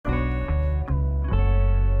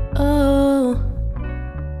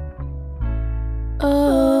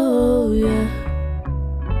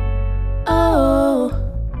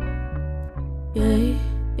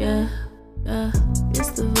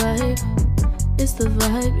It's the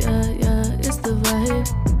vibe, yeah, yeah, it's the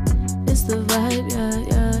vibe. It's the vibe, yeah,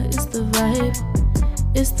 yeah, it's the vibe.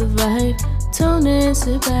 It's the vibe. Tune in,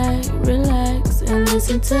 sit back, relax, and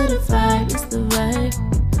listen to the vibe. It's the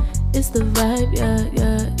vibe. It's the vibe, yeah,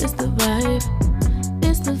 yeah, it's the vibe.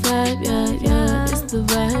 It's the vibe, yeah, yeah, it's the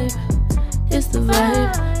vibe. It's the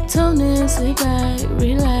vibe. Tune in, sit back,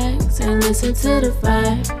 relax, and listen to the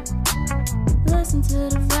vibe. Listen to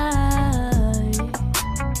the vibe.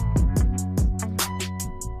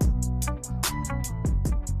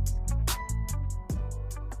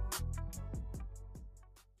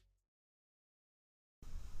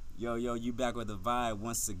 Yo, you back with the vibe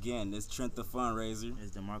once again. It's Trent the Fundraiser.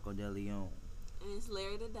 It's DeMarco De Leon. And it's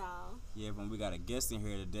Larry the Doll. Yeah, when we got a guest in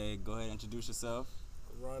here today. Go ahead and introduce yourself.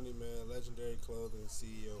 Ronnie, man, Legendary Clothing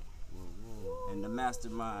CEO. Whoa. And the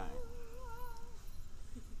mastermind.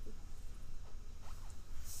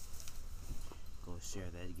 Go share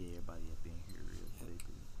that to get everybody up in here real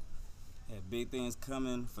quickly. Had big things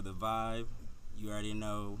coming for the vibe. You already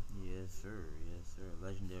know. Yes, sir. Yes, sir.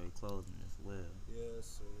 Legendary Clothing as well. Yes,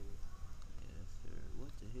 sir. Yes, sir. What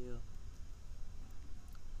the hell?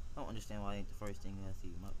 I don't understand why it ain't the first thing I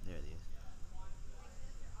see. There it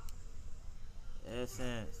is.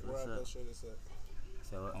 Essence. What's Where I up? go share this at?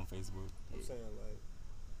 So, On Facebook. I'm saying, like,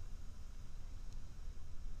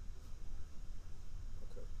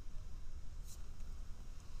 okay.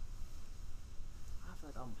 I feel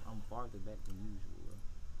like I'm farther back than usual.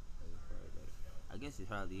 I guess it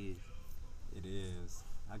probably is. It is.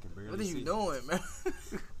 I can barely What are see. you doing, man?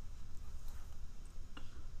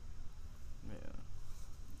 Yeah.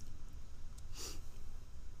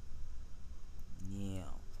 Yeah.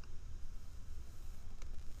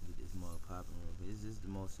 Get this mug popping real quick. This is the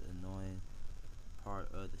most annoying part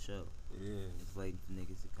of the show. It is. It's waiting for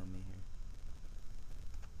niggas to come in here.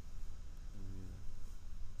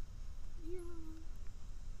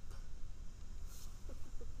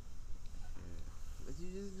 What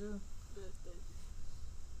you just do?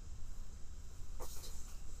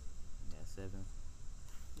 Yeah, 7.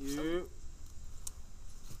 Yeah.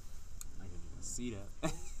 I can even see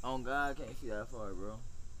that. Oh God, I can't see that far, bro.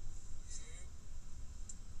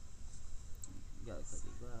 You gotta cut the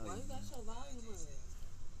volume. Why you got your volume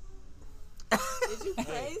up? Is you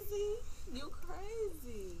crazy? You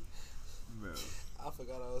crazy. Bro. I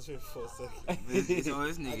forgot I was here for a second. So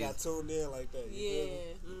this I nigga, got tuned in like that. You feel me?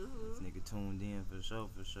 Yeah. this nigga tuned in for sure,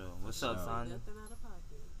 for sure. What's up, sure. Sonya? Nothing out of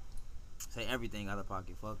pocket. Say everything out of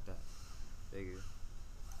pocket. Fuck that. Figure.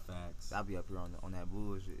 Facts. I'll be up here on that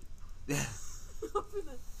bullshit.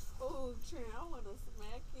 Oh, Trent, I want to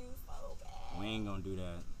smack you so bad. We ain't gonna do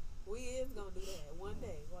that. We is going to do that one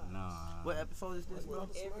day. Watch. Nah. What episode is this, bro?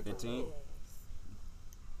 Every 15?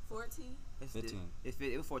 14? It's 15.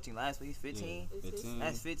 It was 14 last week. It's 15. Yeah, It's 15.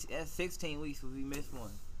 That's 15. That's 16 weeks. But we missed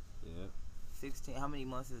one. Yeah. 16. How many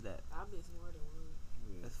months is that? I missed more than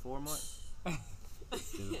one. That's 4 months.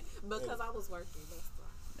 Because I was working. That's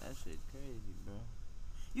why. That shit crazy, bro.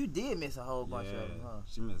 You did miss a whole bunch of them, huh?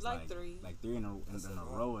 She missed Like like three. Like three in a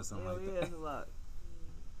row or something Hell like yeah, that. that's a lot.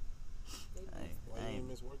 They I ain't- Why I you ain't- ain't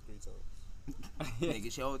miss work 3 times? Nigga,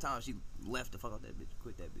 she whole time she left the fuck out that bitch,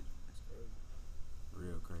 quit that bitch. That's crazy.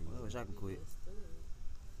 Real crazy. I wish I could quit. messed up.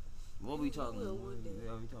 What we talking? will one day.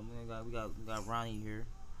 Yeah, we got Ronnie here,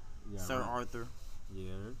 Yeah, Sir right. Arthur,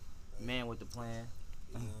 Yeah. man with the plan,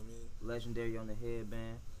 You know what I mean? legendary on the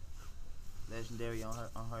headband, legendary on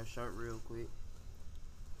her shirt real quick.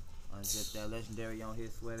 Unzip that legendary on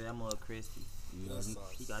his sweater. That mother crispy. Yeah. That's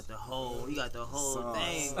He got the whole Sauce.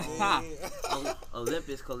 thing. Yeah.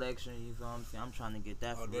 Olympus collection. You feel what I'm saying? I'm trying to get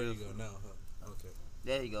that Oh, for there real. you go now, huh? Okay.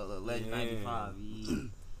 There you go. Look, Legend Yeah. 95. Yeah.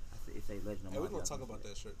 It say Legend on Hey, my we're gonna jacket. talk about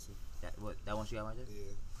that shirt too. That one she got right there?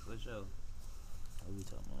 Yeah. For sure. What we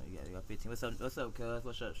talking about? You got 15. What's up, cuz?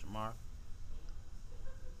 What's up, Shamar?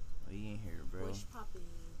 We in here, bro. What's poppin'?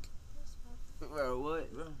 Bro,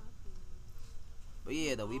 what? Bro? But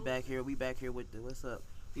yeah, though, we back here with the, what's up?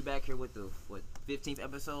 We back here with the, 15th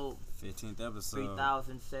episode? 15th episode.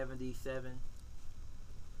 3,077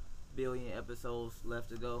 billion episodes left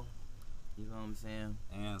to go. You know what I'm saying?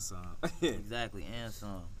 And some. Exactly, and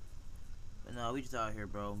some. But no, we just out here,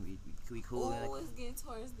 bro. We cool. Oh, it's getting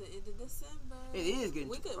towards the end of December. It is getting.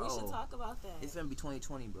 We should talk about that. It's gonna be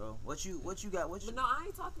 2020, bro. What you got? What you? But no, I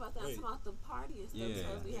ain't talking about that. Wait. I'm talking about the party and stuff. Yeah.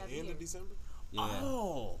 So we have The end here. of December? Yeah.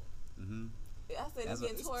 Oh. Mm-hmm. I said That's it's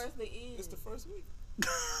getting what- towards the end. It's the first week.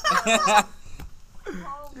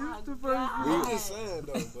 Oh my It's the first God. I'm just saying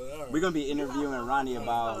though, but alright. We're gonna be interviewing Ronnie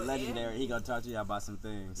about Oh, yeah. Legendary. He gonna talk to you about some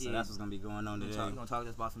things. So Yeah. that's what's gonna be going on We're today. gonna talk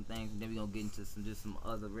just about some things, and then we're gonna get into some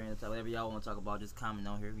other random stuff. Whatever y'all want to talk about, just comment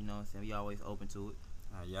on here. You know what I'm saying? We always open to it.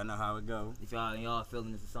 Y'all know how it go. If y'all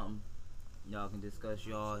feeling this or something, y'all can discuss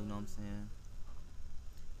y'all. You know what I'm saying?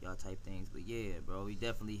 Y'all type things. But yeah, bro, we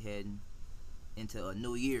definitely heading into a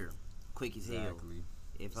new year, quick as hell. Exactly.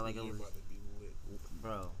 It felt like it was, about to be lit.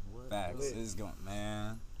 bro. What? Facts. Lit. It's going,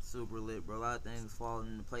 man. Super lit, bro. A lot of things falling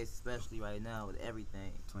into place, especially right now with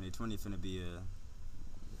everything. 2020 finna be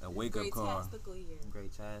a wake up call. Great-tastical year.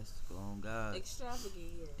 Great task. Oh God. Extravagant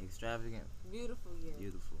year. Extravagant. Beautiful year.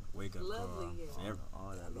 Beautiful. Wake up Lovely call. year. For every-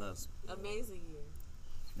 All that love. Amazing year.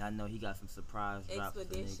 Now I know he got some surprise drops for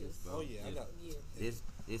Expeditious. niggas, bro. Oh yeah, I got. Year. This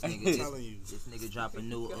I'm nigga telling you. this nigga dropping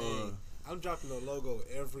new Hey, I'm dropping a logo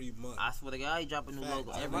every month. I swear to God, he dropping new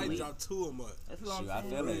logo I every might week. drop 2 a month. That's what Shoot, I'm I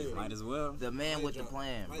saying. feel it. Real. Might as well. The man Might with the drop-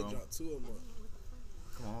 plan, Might bro. drop 2 a month.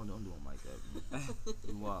 Come on, don't do him like that, bro.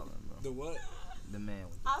 You wildin', bro. The what? The man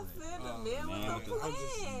with the I plan. said the Oh, man man with with the I'm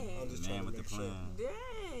plan. just Man trying to with the make sure. plan.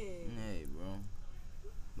 Dang. Hey, bro.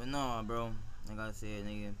 But no, bro. Like I said,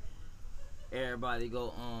 nigga. Everybody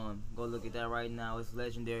go look at that right now. It's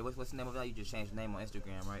legendary. What's the name of that? You just changed the name on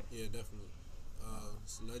Instagram, right? Yeah, definitely.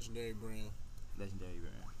 It's a legendary brand. Legendary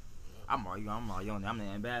brand. I'm already on there. I'm the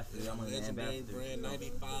ambassador. Yeah, I'm the legendary ambassador. brand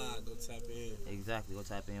 95. Go tap in. Exactly. Go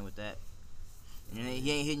tap in with that. And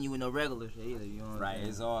he ain't hitting you with no regular shit either. You know what I'm Right, saying?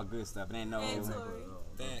 it's all good stuff. It ain't no. Hey, Oh, Tori.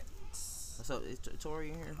 Facts. What's up? Is Tori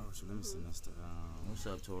in here? shoot, let me send this to. What's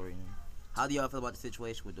up, Tori? How do y'all feel about the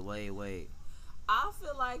situation with the Wade? I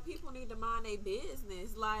feel like people need to mind their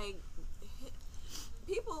business. Like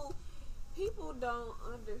people don't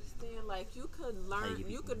understand. Like you could learn, you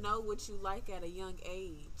you could know what you like at a young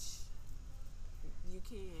age. You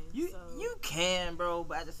can. You can, bro,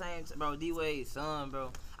 but at the same time, bro, D-Wade's son,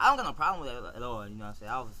 bro. I don't got no problem with that at all, you know what I'm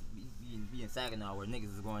saying? I was being Saginaw where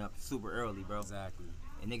niggas is growing up super early, bro. Exactly.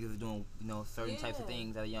 And niggas is doing, certain types of Yeah.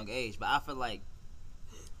 things at a young age. But I feel like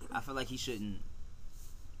he shouldn't.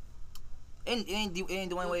 It ain't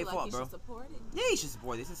Dwayne Wade's like fault, you bro. should support it. Yeah, he should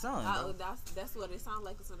support it. It's his son, bro. That's what it sounds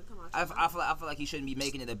like. It's gonna come out. I feel like he shouldn't be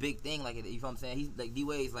making it a big thing, like, you know what I'm saying? He's like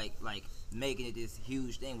D-Wade's like making it this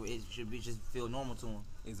huge thing where it should be just feel normal to him.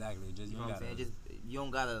 Exactly. Just You know what I'm saying? Just you don't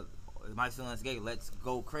gotta. My son's gay. Let's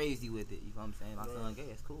go crazy with it. You know what I'm saying? My son's gay.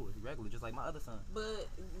 It's cool. It's regular, just like my other son. But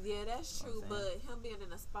yeah, that's You know true. what I'm But him being in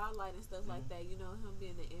the spotlight and stuff like that, him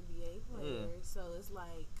being an NBA player, so it's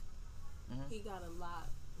like he got a lot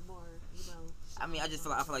more, I mean, I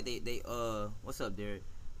feel like they what's up, Derek?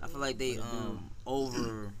 I feel like they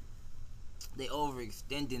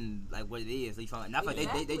overextending like what it is. You feel like, and I feel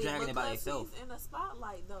like they dragging it by themselves. He's in the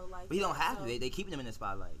spotlight though, like. But he don't have so, to. They keeping him in the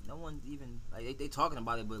spotlight. No one's even like they talking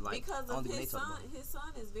about it, but like because only of when they his talk son. about it. His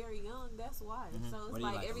son is very young. That's why. So it's What are you,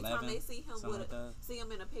 like like, every 11? time they see him Something with like that? see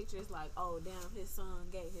him in a picture, it's like, oh damn, his son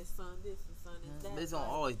gay, his son this, his son is that. But it's gonna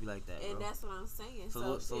like, always be like that, and bro. that's what I'm saying. So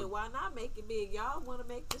So, look, shit, why not make it big? Y'all want to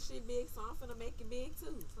make the shit big, so I'm finna make it big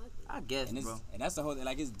too. Fuck it. I guess, And bro. that's the whole thing.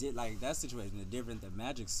 Like like that situation is different than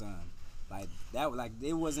Magic's son. Like that, like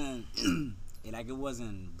it wasn't, it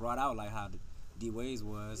wasn't brought out like how D Wade's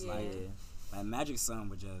was. Yeah. Like Magic's son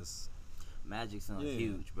was just. Magic Son's Yeah.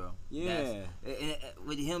 huge, bro. Yeah. And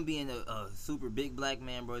with him being a super big black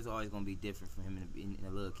man, bro, it's always gonna be different for him in a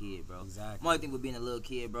little kid, bro. Exactly. My only thing with being a little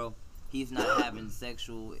kid, bro, he's not having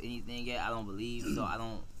sexual anything yet. I don't believe, so I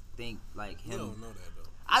don't think like him. You don't know that though.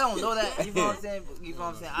 I don't know that. You know what I'm saying? You know what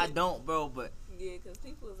I'm saying? I don't, bro, but Yeah, because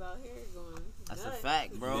people is out here going. that's a nuts.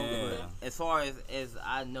 fact, bro. Yeah. But as far as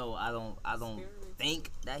I know, I don't think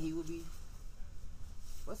that he would be.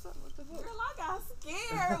 What's up? What's the fuck? Girl, I got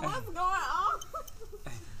scared. What's going on?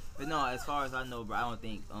 But no, as far as I know, bro, I don't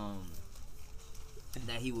think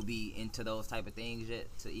that he would be into those type of things yet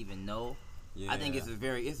to even know. Yeah. I think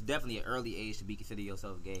it's definitely an early age to be consider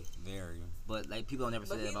yourself gay. Very. But like people don't never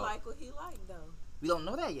say But that he about. like what he like though. We don't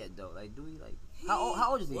know that yet though. Like, do we like?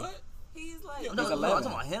 How old is he? What? He's like. Yeah, No, He's I'm 11.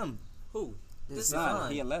 talking about him. Who? His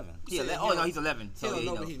Son, he 11. He said 11. he Oh no, don't- he's 11. He So don't yeah,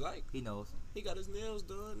 know he what knows. he like. He knows. He got his nails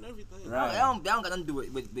done and everything. Right. That don't got nothing to do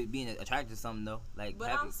with being attracted to something though. Like, But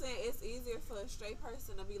happy. I'm saying it's easier for a straight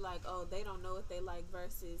person to be like, oh, they don't know what they like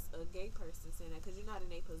versus a gay person saying that because you're not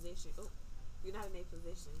in a position. Oh, you're not in a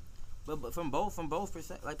position. But from both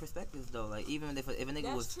perspectives though. Like even if a nigga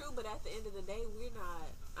That's was. true, but at the end of the day, we're not.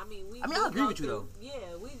 I mean, I agree go with you, through- though.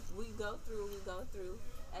 Yeah, we go through.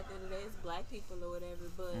 At the end of the day, it's black people or whatever.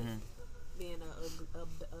 But being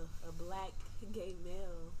a black gay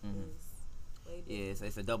male is way Yeah, different.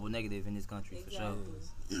 it's a double negative in this country for sure.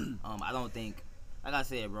 Exactly. I don't think, like I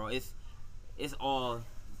said, bro, it's all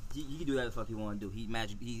he can do whatever the fuck he want to do. He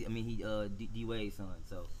D Wade's son,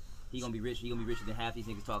 so he gonna be rich. He gonna be richer than half these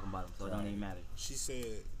niggas talking about him. So it don't even matter. She said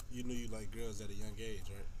you knew you like girls at a young age,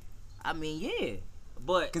 right? I mean, yeah,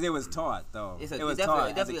 But because it was taught though. It's It was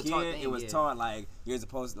definitely taught as a a taught kid. thing, It was yeah. taught like you're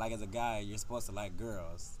supposed, like as a guy, you're supposed to like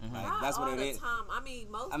girls. Like Not that's all what it the is. time. I mean,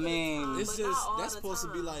 most I of mean, the time, It's but not just all that's the supposed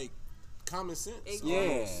time. to be like common sense. Exactly.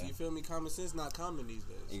 Yeah. You feel me? Common sense not common these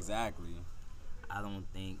days. Exactly. I don't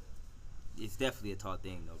think it's definitely a taught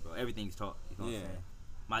thing though, bro. Everything's taught. You know what I'm Yeah. saying?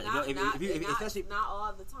 Especially. not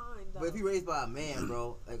all the time though. But if you raised by a man,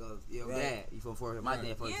 bro, like your Right. dad, you feel for my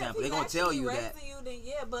dad, for yeah, example, if they're he gonna tell you actually that. raising you, then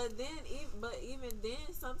yeah, but even then,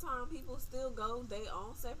 sometimes people still go their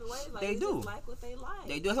own separate ways. Like They do. just like what they like.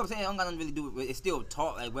 They do. That's what I'm saying. I don't got nothing really do with it. It's still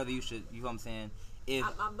taught, like whether you should. You know what I'm saying? If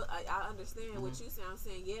I understand what you say. I'm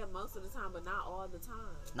saying yeah, most of the time, but not all the time.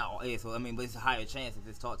 not, yeah. So I mean, but it's a higher chance if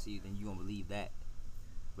it's taught to you, then you gonna believe that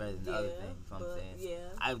rather than the other thing. You know what I'm saying?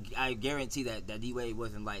 Yeah. I guarantee that D Wade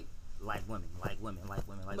wasn't like women.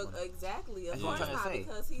 But exactly, of That's what I'm course trying to not, say.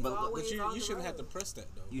 because he's But always on you the shouldn't have to road. press that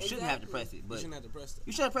though. You shouldn't have to Exactly. press it, You but shouldn't have to press that.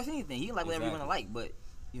 you shouldn't press anything. He can like whatever you want to Exactly. like, but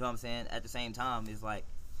you know what I'm saying. At the same time, it's like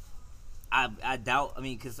I doubt. I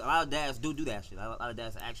mean, because a lot of dads do that shit. A lot of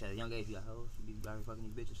dads actually at a young age be like, oh, she be out here fucking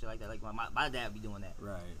these bitches, shit like that. Like my dad be doing that.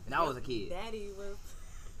 Right. And I was a kid. Daddy was.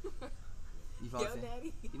 You know Yo, what I'm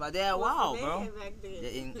saying? daddy. My dad, was wow, the bro. man back then.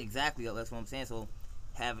 Yeah, exactly. That's what I'm saying. So,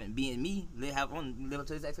 being me, live up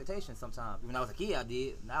to his expectations sometimes. When I was a kid, I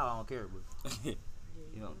did. Now I don't care, but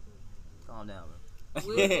you know, calm down, bro.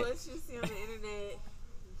 What you see on the internet,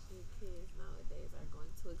 shit, kids nowadays are going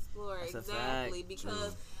to explore. That's a Exactly, fact.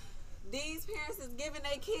 because these parents is giving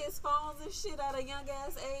their kids phones and shit at a young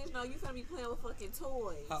ass age. No, you finna be playing with fucking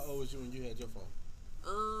toys. How old was you when you had your phone?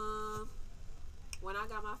 When I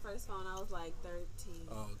got my first phone, I was like 13.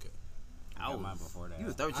 Oh, okay. I got mine before that. You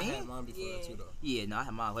was I 13? had mine before that too though. Yeah, no, I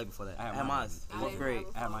had mine way before that. I I had had mine mine I fourth didn't grade. have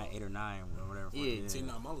a I had phone. mine 8 or 9 or whatever. Yeah. See,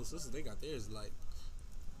 now my little sisters, they got theirs like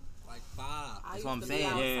 5. I That's what I'm used to be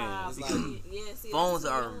saying. Yeah. outside It's playing- yeah, see, Phones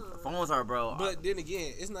that's are too young. phones are, bro. But then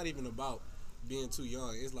again, it's not even about being too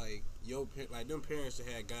young. It's like like them parents should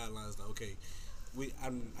have guidelines. Like, okay,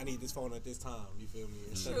 I need this phone at this time. You feel me?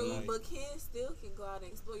 Instead of True, like, but kids still can go out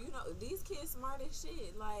and explore. You know, these kids smart as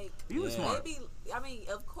shit. Like, You was Yeah. smart. maybe, I mean,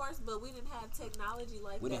 of course, but we didn't have technology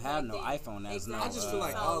like We that. didn't have back no then. iPhone. That's no. Exactly. I just feel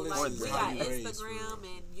like so, all this like, is we how got you raise, for Instagram real.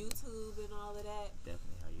 and YouTube and all of that.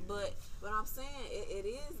 Definitely how you. But I'm saying it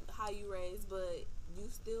is how you raise, but you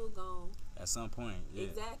still gon' at some point. Yeah.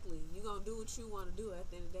 exactly. You gonna do what you want to do at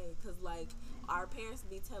the end of the day. Cause like our parents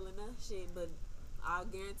be telling us shit, but I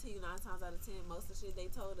guarantee you 9 times out of 10, most of the shit they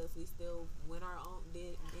told us, we still went our own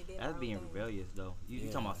did our That's own being thing. rebellious, though. You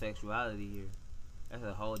Yeah. talking about sexuality here? That's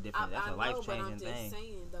a whole different. That's a I life know, but I'm changing just thing.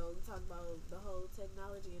 saying though. You talk about the whole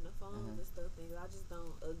technology and the phones and stuff. Things I just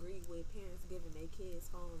don't agree with parents giving their kids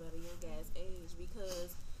phones at a young ass age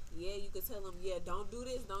because yeah, you could tell them don't do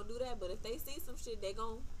this, don't do that. But if they see some shit, they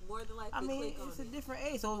gon' more than likely I mean, click on it's a it. different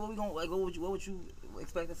age. So what we gonna like? What would you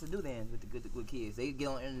expect us to do then with the kids? They get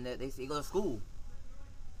on the internet. They go to school.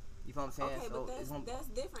 You know what I'm saying? Okay, So but it's gonna, that's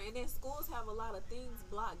different. And then schools have a lot of things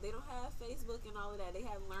blocked. They don't have Facebook and all of that. They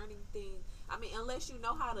have learning things. I mean, unless you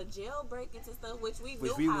know how to jailbreak into stuff, which we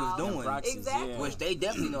Which knew we was how. doing. Proxies, Exactly. yeah. which they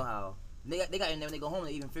definitely know how. They got in there when they go home.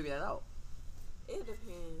 They even figure that out. It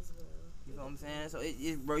depends, bro. You know what I'm saying? So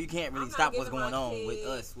bro, you can't really I'm not stop what's giving going my on with kid-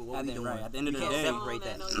 us. With what At we the- doing. right, at the end of you the can't day. separate At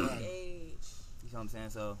that. no young age. You know what I'm saying?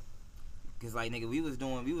 So, cause like nigga, we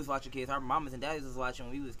was watching kids. Our mamas and daddies was watching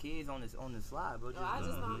when we was kids on the slide, bro. No, I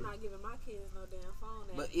just know I'm not giving my kids no damn phone.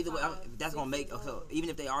 At But either way, 5, that's 6 gonna make years so old. even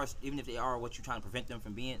if they are what you trying to prevent them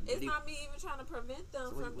from being. It's not me even trying to prevent them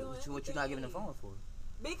so from doing what you not giving them anything. phones for?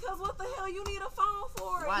 Because what the hell you need a phone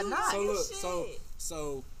for? Why You not? So young look, shit.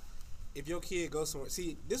 so if your kid goes somewhere,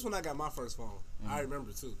 see, this when I got my first phone, I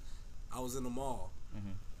remember too. I was in the mall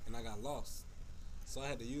and I got lost, so I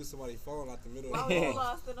had to use somebody's phone out the middle Why of was the you mall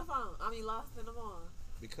lost in the phone? I mean, lost in the mall.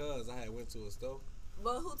 because I had went to a store.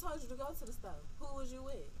 But who told you to go to the store? Who was you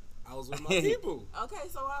with? I was with my people Okay,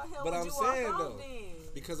 so why the hell But would I'm you saying, walk though, off then?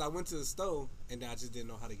 because I went to the store and I just didn't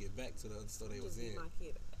know how to get back to the other store they was Just in. be my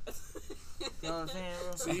kid. You know what I'm saying,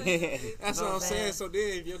 bro? See, that's You know what I'm what I'm saying. saying? So then,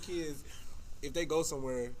 if your kids, if they go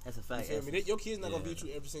somewhere, That's a you fact. feel me? Your kids not gonna Yeah. beat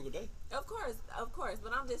you every single day. Of course,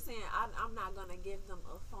 but I'm just saying I'm not gonna give them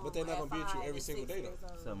a phone. But they're not at gonna beat you 5 every and single 6 day, though. years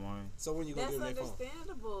old. Something wrong. So when you gonna That's give them their phone?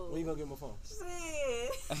 understandable. When you gonna give them a phone?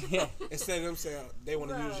 Shit. Instead of them saying they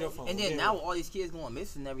want to use your phone. And then now with all these kids going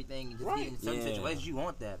missing and everything, and just Right. getting in certain Yeah. situations, you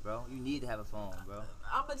want that, bro. You need to have a phone, bro.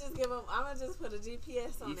 I'm gonna just put a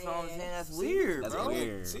GPS on You their know what I'm saying? ass. That's weird, That's bro.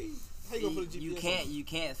 weird. See, how you gonna put a GPS? You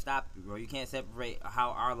can't stop it, bro. You can't separate how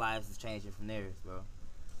our lives is changing from theirs, bro.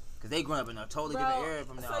 Cause they growing up in a totally different era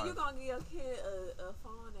from so ours. you gonna give your kid a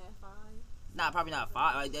phone at 5? Nah, probably not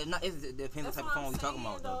 5. Like, it depends what That's type what of phone I'm we talking saying,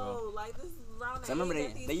 about, though, bro. Like this is around So I remember that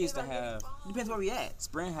age that they these used kids to are getting have. phones. Depends where we at.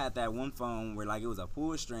 Sprint had that one phone where like it was a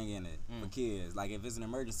pull string in it for kids. Like if it's an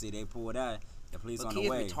emergency, they pull it out. The police But on kids the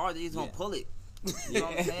way. retarded. They just gonna pull it. You know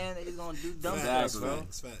what I'm saying? They just gonna do dumb Facts, stuff,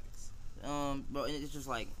 bro. Facts. Bro, and it's just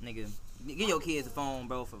like, nigga, give your kids a phone,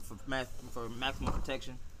 bro, for maximum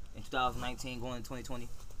protection in 2019 going into 2020.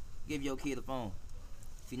 Give your kid a phone.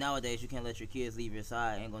 See, nowadays you can't let your kids leave your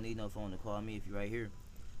side. Ain't gonna need no phone to call me if you right here.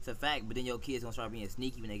 It's a fact, but then your kids gonna start being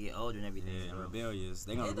sneaky when they get older and everything. Yeah, bro. rebellious.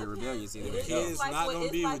 They gonna be rebellious either way. It is like not what- gonna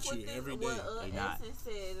it's be like with you what every What day. They not. Essence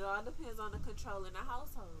said, it all depends on the control in the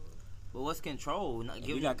household. But what's control? Not If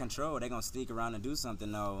giving you got control, they gonna sneak around and do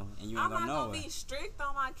something though, and you ain't I'm gonna not know gonna it. be strict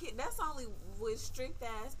on my kid. That's only with strict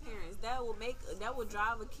ass parents. That will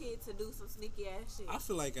drive a kid to do some sneaky ass shit. I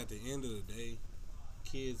feel like at the end of the day,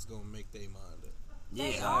 kids gonna make their mind up. Yeah, They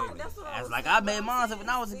exactly. are. That's what I That's was like saying, I made but I'm mine up saying when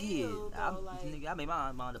I was a kid. still, I, though, like, nigga, I made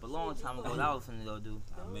mine up a long time ago. What I was finna go do.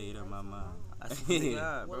 I made up my mind. I swear to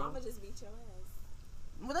God, well, bro. I'ma just beat your ass.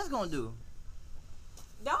 What that's gonna do?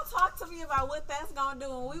 Don't talk to me about what that's gonna do.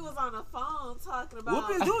 When we was on the phone talking about.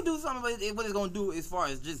 Whoopings do something, but what it's gonna do as far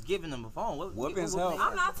as just giving them a phone. Whoopings what help.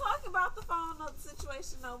 I'm not talking about the phone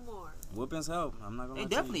situation no more. Whoopings help. I'm not gonna. They lie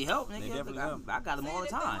to definitely you. help, They nigga. definitely help. I got them all the If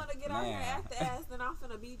time. they wanna get out here Man. and act the ass, then I'm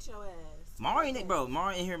finna beat your ass. Mari in bro.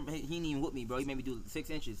 Mari in here, he didn't even whoop me, bro. He made me do 6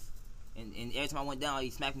 inches, and every time I went down,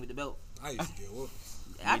 he smacked me with the belt. I used to get whooped.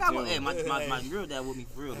 I got too. one. Hey, my real dad whooped me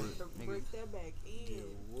for real. But, nigga, Break that back in. Get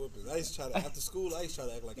whooped. I used to try to after school. I used to try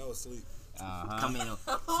to act like I was asleep. come in,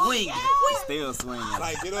 Oh, swing. yeah. Still swinging.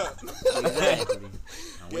 Like get up. Exactly.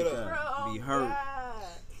 Get up. Bro, oh Be hurt. God.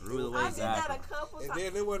 Real I way. did that a couple And times.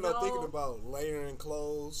 then there wasn't no thinking about layering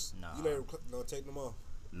clothes. Nah. You layer, no, take them off.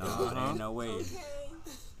 No, Uh-huh. ain't no way. Okay.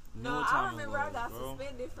 You No, know what I time it remember I was, got bro.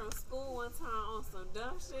 suspended from school one time on some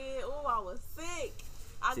dumb shit. Ooh, I was sick.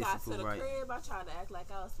 I got to 64, the right. crib. I tried to act like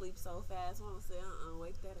I was asleep so fast. Mama said,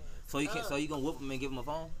 wake that ass. So you can't. up. So you gonna whoop him and give him a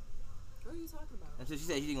phone? What are you talking about? And so she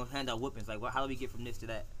said she gonna hand out whoopings. Like, how do we get from this to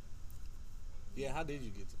that? Yeah, how did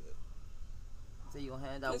you get to that? So you gonna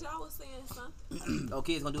hand out? Because y'all was saying something. Oh,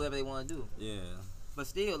 kids gonna do whatever they want to do. Yeah. But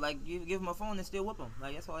still, like, you give them a phone and still whoop them.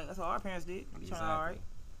 Like, that's how our parents did. We trying out all right.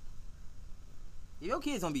 If your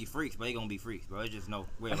kids gonna be freaks, bro, they gonna be freaks, bro. There's just no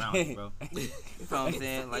way around it, bro. You know what I'm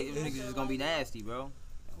saying? Like, them niggas just gonna be nasty, bro.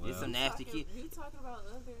 It's some nasty kid. You talking about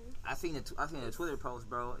other... I seen a Twitter post,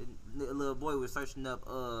 bro. And a little boy was searching up,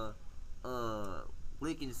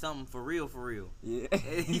 licking something for real. Yeah.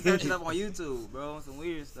 And he searched it up on YouTube, bro. Some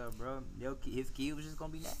weird stuff, bro. His kid was just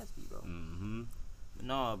gonna be nasty, bro. Mm-hmm. But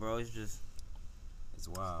no, bro, it's just It's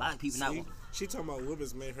a wild. lot of people not. See, she talking about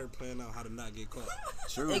whoopings made her plan out how to not get caught.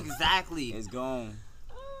 True. Exactly. It's gone.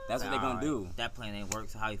 That's what they Alright. gonna do. That plan ain't work.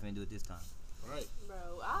 So how you finna do it this time? Right.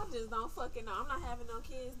 Bro, I just don't fucking know. I'm not having no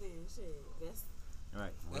kids then. Shit. That's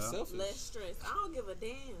Right. That's Well, selfish. less stress. I don't give a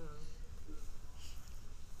damn.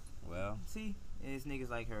 well, See, it's niggas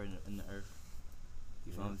like her in the earth.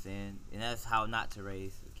 You know what I'm saying? And that's how not to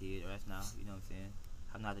raise a kid, or that's not, you know what I'm saying?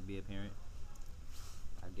 How not to be a parent.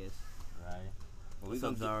 I guess. right. Well, What's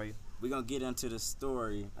up, Zari? we gonna get into the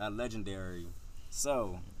story, Legendary.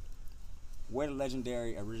 So, where did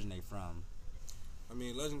Legendary originate from? I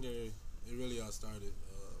mean, Legendary, it really all started.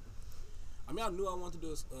 I mean, I knew I wanted to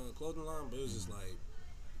do a clothing line, but it was just like,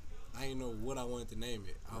 I didn't know what I wanted to name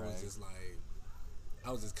it. I was Right. just like,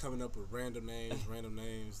 I was just coming up with random names.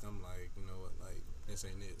 I'm like, you know what, like, this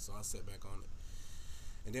ain't it. So I sat back on it.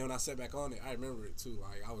 And then when I sat back on it, I remember it too.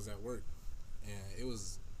 Like, I was at work, and it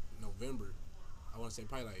was November. I want to say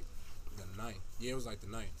probably like the 9th. Yeah, it was like the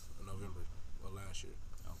 9th of November of last year.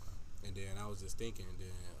 Okay. And then I was just thinking, and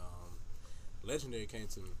then Legendary came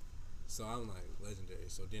to me. So I'm like, Legendary.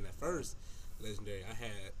 So then at first, Legendary, I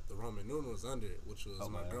had the Roman numerals under it, which was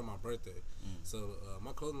my grandma's birthday. So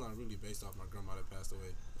my clothing line really based off my grandma that passed away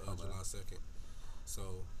July 2nd. So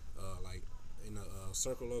like in the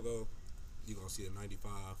circle logo, you're going to see a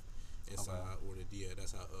 95 inside or the D.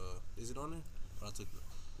 That's how, is it on there? Or I took it.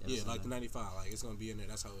 Yeah, like the 95. Like it's going to be in there.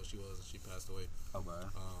 That's how old she was when she passed away. Okay.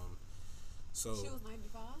 So She was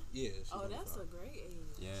 95? yeah. She Oh, was that's 95. a great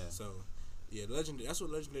age. Yeah. So, yeah, Legendary. That's what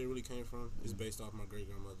Legendary really came from. It's based off my great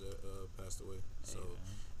grandmother passed away. So,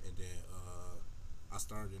 and then I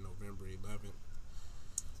started in November 11th.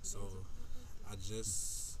 So, I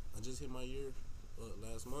just hit my year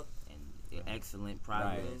last month. And excellent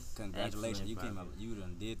Right. progress. Congratulations. You Excellent came up. progress. You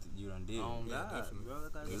done did. Oh Yeah, God, definitely. bro!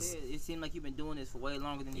 Like I Yes. said, it seemed like you've been doing this for way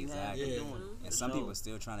longer than you have Exactly. been Yeah. doing it. And For some sure. people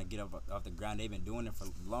still trying to get up off the ground. They've been doing it for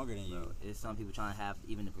longer than you. Bro, it's some people trying to have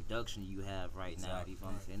even the production you have right now. Exactly. You know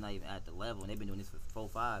what I'm saying? They're not even at the level, and they've been doing this for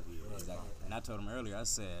 4-5 years. Exactly. And I told him earlier. I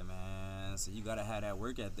said, man, so you gotta have that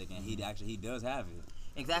work ethic, and he does have it.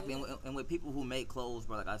 Exactly, and with people who make clothes,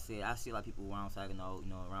 bro, like I said, I see a lot of people around Saginaw,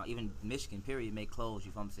 around even Michigan, period, make clothes.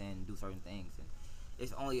 You feel what I'm saying? Do certain things, and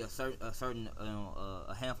it's only a certain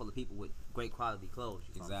a handful of people with great quality clothes.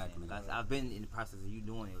 You feel Exactly. What I'm saying? Like, I've been in the process of you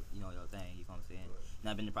doing your thing. You feel what I'm saying? And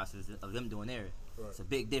I've been in the process of them doing theirs. It's a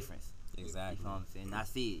big difference. Exactly. You feel what I'm saying? And I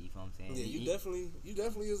see it. You feel what I'm saying? Yeah, you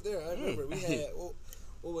definitely was there. I remember we had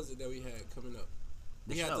what was it that we had coming up?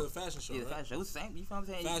 We had the fashion show. Yeah, the fashion show. It was the same. You feel what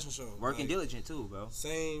I'm saying? Fashion show. Working diligent too, bro.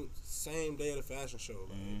 Same day of the fashion show.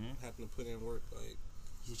 Like, having to put in work. Like,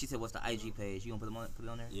 she said, "What's the IG page? You gonna put it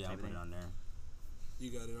on there?" Yeah, I'm put it on there. You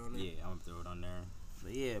got it on there. Yeah, I'm gonna throw it on there.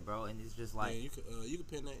 But yeah, bro, and it's just like you could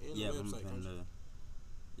pin that in the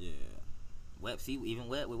website. Even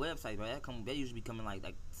with websites, bro, that usually be coming like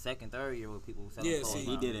second, third year with people selling clothes.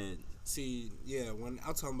 He did it. See, when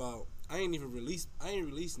I'm talking about, I ain't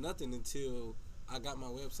released nothing until I got my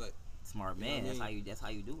website. Smart man, that's how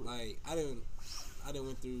you do it. Like I didn't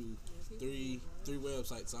went through three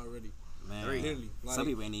websites already. Man, literally. Like, some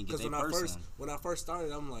people ain't even get their first one. When I first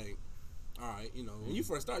started, I'm like, all right, when you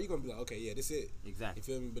first start, you're gonna be like, okay, yeah, this it. Exactly. You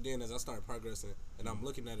feel me? But then as I started progressing, and I'm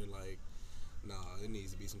looking at it like, nah, it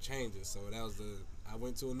needs to be some changes. So that was I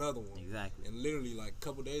went to another one. Exactly. And literally like a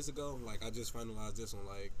couple days ago, like I just finalized this one.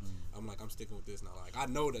 Like I'm sticking with this now. Like I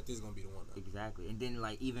know that this is gonna be the one. Now. Exactly. And then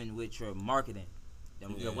like even with your marketing,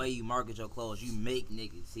 the way you market your clothes, you make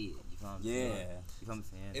niggas see it. You feel what I'm saying? You feel what I'm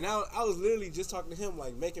saying? And I was literally just talking to him,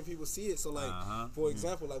 like making people see it. So like, for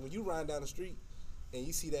example, like when you ride down the street and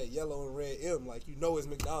you see that yellow and red M, like you know it's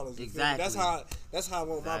McDonald's. Exactly. That's how I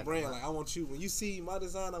want my brand. Like I want you, when you see my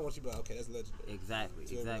design, I want you to be like, okay, that's legendary. Exactly.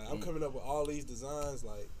 So, like, I'm coming up with all these designs,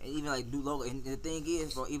 like, and even like do logo. And the thing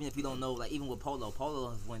is, bro, even if you don't know, like even with Polo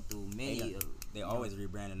has went through many. They always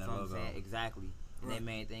rebranding the logo. Exactly. And their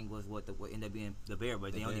main thing was what ended up being the bear,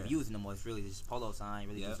 but they don't even use it no more. It's really just Polo sign,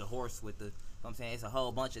 really just a horse with the. You know what I'm saying? It's a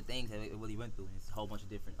whole bunch of things that it really went through. It's a whole bunch of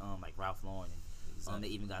different like Ralph Lauren and they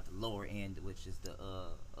even got the lower end, which is the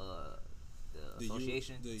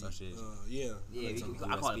association. Association.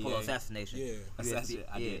 I call it Polo Assassination. Yeah,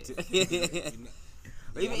 I did too.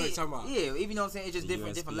 Even you know what I'm saying, it's just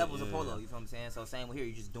different levels of yeah. Polo. You know what I'm saying? So same with here,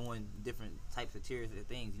 you're just doing different types of tiers of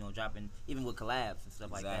things. Dropping even with collabs and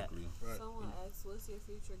stuff like that. Right. Someone asked, "What's your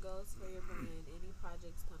future goals for your brand? Any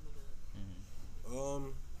projects coming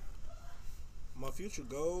up?" My future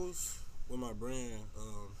goals with my brand.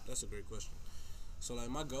 That's a great question. So like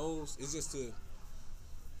my goals is just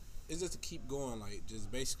to keep going. Like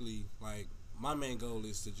just basically like my main goal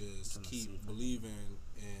is to just keep believing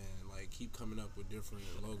and like keep coming up with different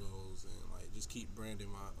logos and like just keep branding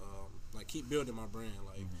my like keep building my brand.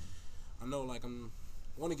 Like I know like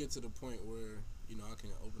want to get to the point where I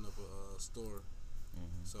can open up a store.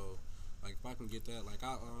 So like if I can get that, like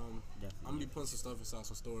I'm gonna be putting some stuff inside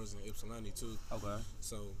some stores in Ypsilanti too. Okay.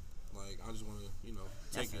 So like I just want to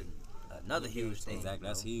take it. Another huge thing. Exactly,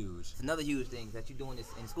 that's huge. It's another huge thing that you're doing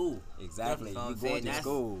this in school. Exactly, you going to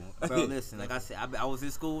school. Bro, listen, like I said, I was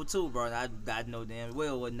in school too, bro. And I know damn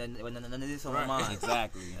well wasn't none of this on my mind.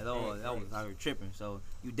 Exactly. I was tripping. So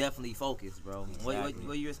you definitely focused, bro. Exactly.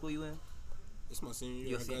 What year of school you in? It's my senior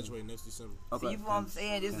year. I graduate next December. Okay. See, you know what I'm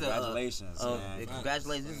saying? This congratulations, man.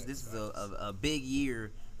 Congratulations. This is a big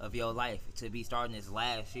year of your life to be starting this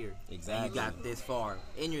last year. Exactly. And you got this far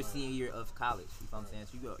in your senior year of college. You know what I'm saying?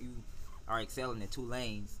 So you are excelling in two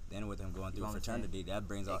lanes. Then with them going through fraternity, that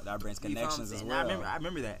brings connections as well. I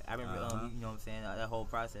remember that. I remember you know what I'm saying, that whole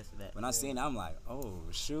process of that. When I seen it, I'm like, oh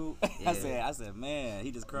shoot. I said, man,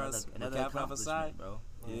 he just crossed another accomplishment, bro.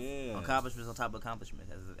 Yeah. Accomplishments on top of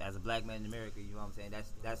accomplishments. As a black man in America, you know what I'm saying?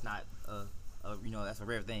 That's not that's a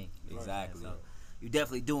rare thing. Exactly. So you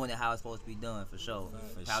definitely doing it how it's supposed to be done for sure.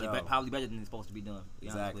 Probably better than it's supposed to be done.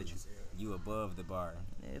 Exactly. You above the bar.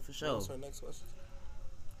 Yeah, for sure. What's her next question?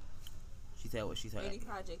 She said what she said. Any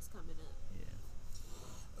projects coming up?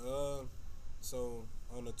 Yeah. So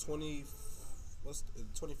on the 21st is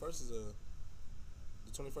the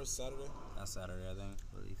 21st Saturday. That's Saturday, I think.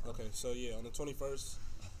 Okay, so yeah, on the 21st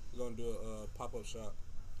we're gonna do a pop-up shop.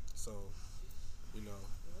 So we're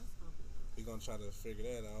gonna try to figure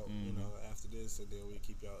that out. After this, and then we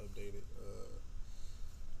keep y'all updated.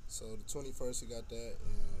 So the 21st we got that,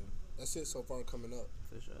 and that's it so far coming up.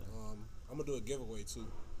 For sure. I'm gonna do a giveaway too.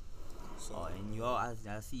 So, and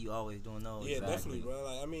I see you always doing those. Yeah, definitely, bro.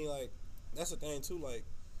 Like, I mean, like, that's the thing too. Like,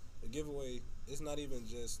 a giveaway, it's not even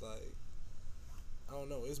just like, I don't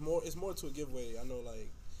know. It's more to a giveaway. I know,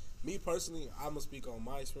 like, me personally, I'm gonna speak on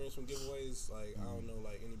my experience from giveaways. Like, I don't know,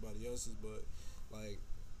 like anybody else's, but like,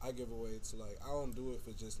 I give away to like, I don't do it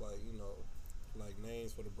for just like like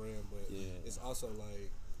names for the brand, but it's also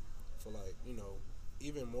like for like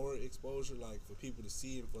even more exposure, like for people to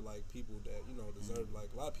see and for like people that deserve. Like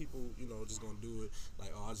a lot of people, just gonna do it.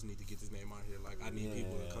 Like, oh, I just need to get this name out here. Like I need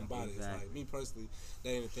people to come by this. Like me personally, that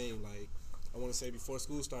ain't a thing. Like I want to say before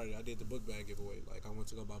school started, I did the book bag giveaway. Like I went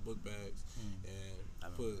to go buy book bags and I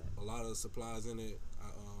put a lot of supplies in it. I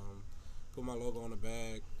put my logo on the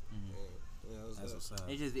bag. And, That's what's up.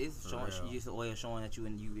 It's showing, just a way of showing that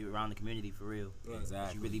you around the community for real. Right. That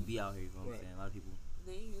Exactly. you really be out here. You know what I'm saying? A lot of people.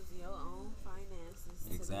 Then you use your own finances.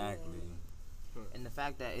 Exactly. And the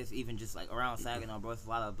fact that it's even just like around Saginaw, bro, it's a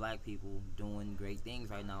lot of black people doing great things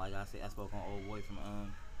right now. Like I said, I spoke on old boy from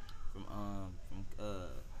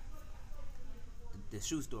the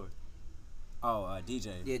shoe store. Oh,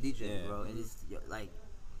 DJ. Yeah, DJ, bro. And it's like,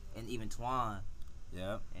 and even Twan.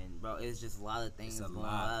 Yeah. And bro, it's just a lot of things It's a going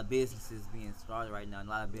on. lot. A lot of businesses being started right now. And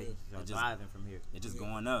a lot of businesses are thriving from here. It's just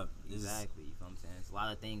going up. Exactly. You know what I'm saying? It's a lot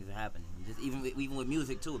of things are happening. Just even with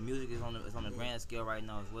music too. Music is on a grand scale right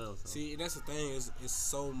now as well. So. See, that's the thing. It's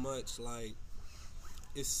so much talent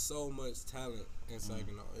in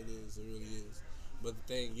Saginaw. It is. It really is. But the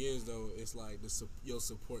thing is, though, it's like your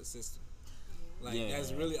support system. Like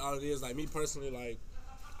that's really all it is. Like me personally, like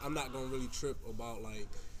I'm not gonna really trip about like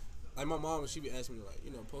my mom, she be asking me like,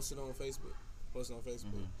 post it on Facebook. But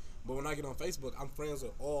when I get on Facebook, I'm friends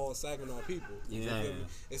with all Saginaw people. You feel me?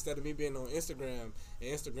 Instead of me being on Instagram,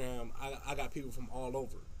 I got people from all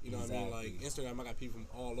over. You know what I mean? Like Instagram, I got people from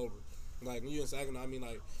all over. Like when you in Saginaw, I mean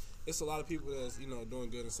like it's a lot of people that's doing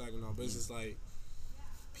good in Saginaw, but it's just like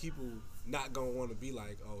people not gonna want to be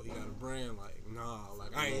like, oh, he got a brand, like nah,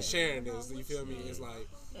 like I ain't sharing this. You feel me? It's like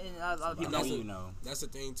and a lot of people that's the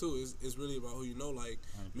thing too. It's really about who you know. Like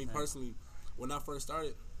 100%. Me personally, when I first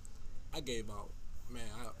started, I gave out. Man,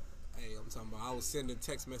 I'm talking about. I was sending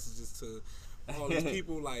text messages to all these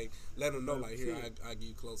people, like let them know, like here I give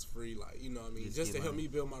you clothes free, like you know what I mean, just to help me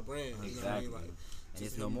build my brand. You know what I mean, like and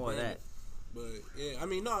it's no more of that. But yeah, I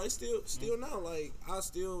mean, no, it's still now. Like I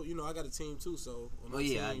still, I got a team too. So on my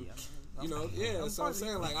team, that's what I'm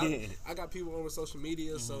saying. Like I got people over social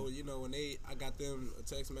media, so when I got them a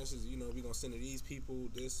text message, we gonna send to these people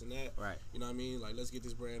this and that. Right. You know what I mean? Like let's get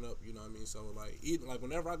this brand up. You know what I mean? So like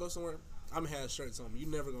whenever I go somewhere, I'm gonna have shirts on me. You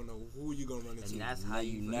never gonna know who you gonna run into. And that's how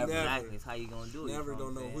you never. Exactly. It's how you gonna do it. Never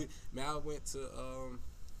gonna know who. Man, I went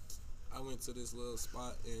to this little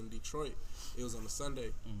spot in Detroit. It was on a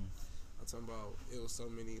Sunday. I'm talking about it was so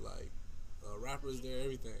many like rappers there,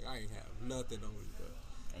 everything. I ain't have nothing on me, bro.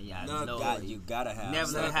 And you gotta have.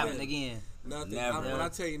 Never let it happen again. Nothing. When I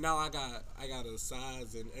tell you now, I got a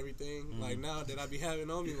size and everything. Like now that I be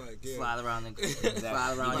having on me, like slide around the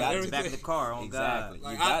back of the car. On exactly. God.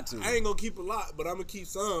 Like, you got to. I ain't gonna keep a lot, but I'm gonna keep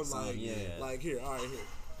some. Like here, all right, here.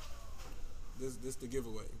 This the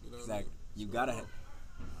giveaway. You know. Exactly. You gotta have.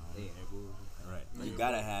 Right. You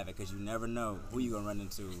gotta have it because you never know who you gonna run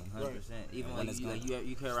into. 100%. Even when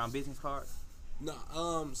you carry around business cards. No,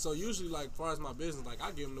 so usually like as far as my business, like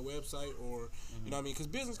I give them the website or you know what I mean, because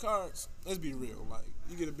business cards, let's be real, like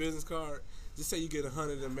you get a business card, just say you get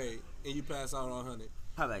 100 of them made and you pass out on 100.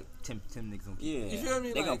 Probably like 10 niggas gonna keep it. You feel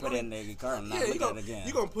me? They gonna put it in their card and not look at it again.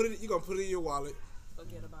 You gonna put it in your wallet.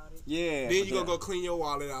 Forget about it. Yeah. Then you gonna go clean your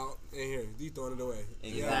wallet out and here you throwing it away. Exactly.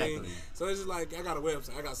 You know what I mean? So it's just like I got a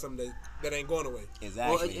website. I got something that ain't going away.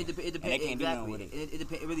 Exactly. Well, it depends. Exactly.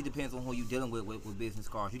 It really depends on who you dealing with business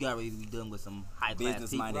cards. You gotta really be dealing with some high class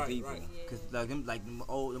business-minded people. Because them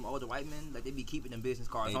older white men, like they be keeping them business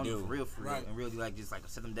cards on them for real, and really like just like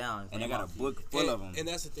set them down. And they got a book full of them. And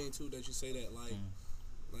that's the thing too that you say that like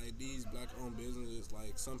these black owned businesses,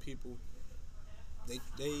 like some people, they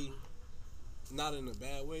not in a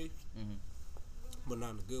bad way, but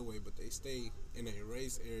not in a good way. But they stay in a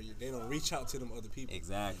race area. They don't reach out to them other people.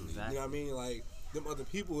 Exactly. You know what I mean? Like them other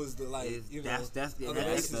people is the that's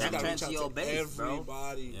transient base,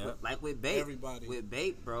 everybody. Bro. Like with Bape, everybody. With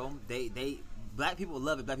Bape, bro, they black people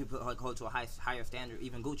love it. Black people hold to a higher standard.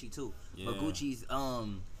 Even Gucci too. Yeah. But Gucci's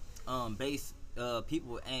base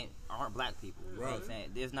people aren't black people. You know what I'm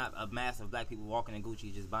saying? There's not a mass of black people walking in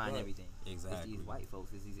Gucci just buying everything. Exactly. It's these white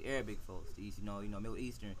folks, it's these Arabic folks, these Middle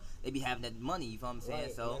Eastern. They be having that money. You know what I'm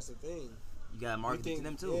saying? So that's the thing. You gotta market to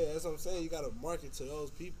them too. Yeah, that's what I'm saying. You gotta market to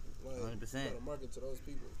those people. 100%. You gotta market to those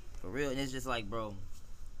people. For real, and it's just like, bro.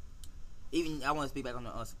 Even I want to speak back on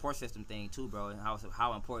the support system thing too, bro, and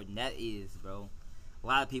how important that is, bro. A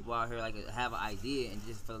lot of people out here like have an idea, and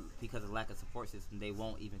just because of lack of support system, they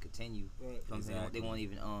won't even continue. Right. You know what I'm saying? They won't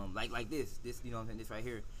even like this. You know what I'm saying? This right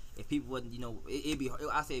here. If people wouldn't, we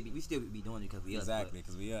still be doing it because we us. Exactly,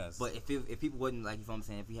 because we us. But if people wouldn't, like, you know what I'm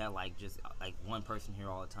saying, if we had like just like one person here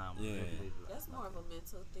all the time, that's more of a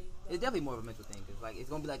mental thing. It's definitely more of a mental thing because like it's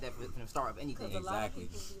gonna be like that from the start of anything. Because a lot of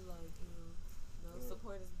people be like,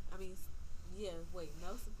 support is. I mean, yeah. Wait,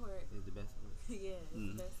 no support. Is the best. Yeah,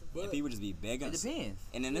 it's the best support. And people just be begging. It depends.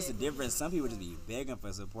 And then there's a difference. Some people just be begging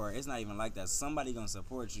for support. It's not even like that. Somebody gonna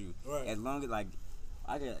support you as long as like.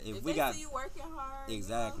 If we they got see you working hard,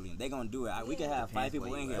 exactly, they gonna do it. We can have 5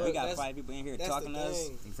 people in here. We got 5 people in here talking to us.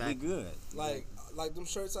 Exactly. We good. Like them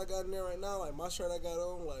shirts I got in there right now, like my shirt I got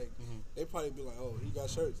on, like they probably be like, oh, he got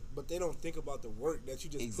shirts, but they don't think about the work that you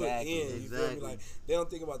just put in. You feel me? Like they don't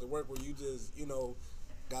think about the work where you just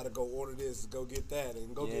gotta go order this, go get that,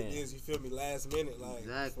 and go get this. You feel me? Last minute,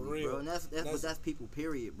 like for real. Bro. And that's people.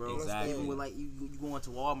 Period, bro. Exactly. Even with like you going to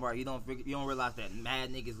Walmart, you don't realize that mad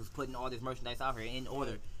niggas was putting all this merchandise out here in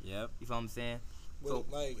order. Yep. You feel what I'm saying? But so,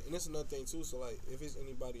 and it's another thing too. So like, if it's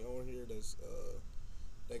anybody on here that's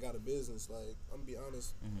that got a business, like I'm gonna be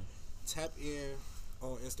honest, tap in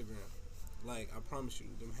on Instagram. Like I promise you,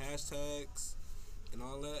 them hashtags and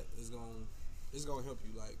all that is gonna help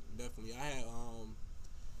you. Like definitely, I had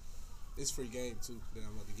it's free game too that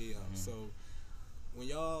I'm about to get y'all. So when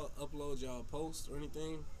y'all upload y'all post or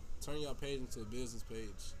anything, turn y'all page into a business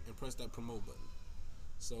page and press that promote button.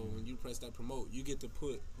 So when you press that promote, you get to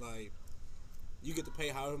pay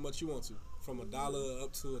however much you want to, from $1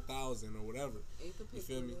 up to 1,000 or whatever. You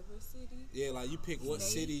feel me? City. Yeah, like you pick what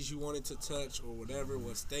cities you wanted to touch or whatever,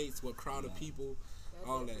 what states, what crowd of people,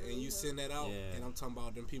 all that, and you send that out. And I'm talking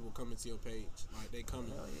about them people coming to your page, like they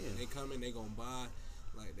coming, they gonna buy.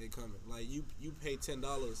 Like they coming. Like you pay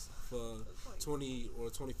 $10 for 20 or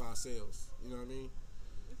 25 sales. You know what I mean?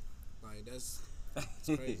 Like that's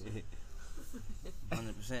crazy.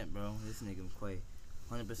 100%, bro. This nigga Quay.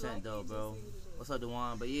 100% though, bro. What's up,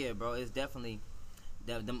 Dewan? But yeah, bro, it's definitely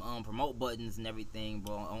them promote buttons and everything,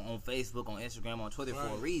 bro, on Facebook, on Instagram, on Twitter for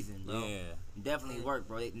a reason, bro. Yeah. Definitely work,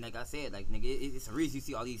 bro. Like I said, like nigga, it's a reason you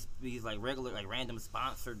see all these like regular, like random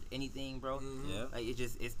sponsored anything, bro. Yeah. Like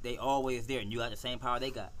they always there, and you got the same power they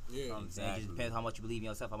got. Yeah. You know what I'm saying? It just depends how much you believe in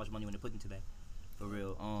yourself, how much money you want to put into that. For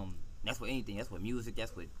real. That's with anything. That's with music.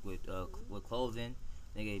 That's with clothing.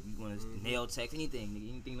 Nigga, if you want to nail text,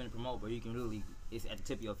 anything you want to promote, bro, you can really. It's at the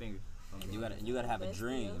tip of your finger. You gotta have a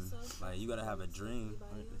dream. Like you gotta have a dream.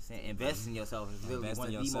 100%. Invest in yourself is really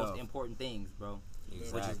one of the most important things, bro.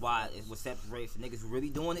 Exactly. Which is why it what separates niggas who really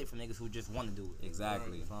doing it from niggas who just want to do it.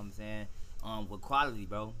 Exactly. You know what I'm saying? With quality,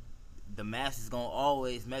 bro, the masses gonna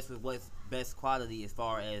always mess with what's best quality as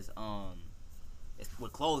far as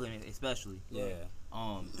with clothing especially. Yeah.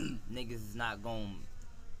 Niggas is not gonna,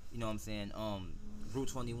 you know what I'm saying? Route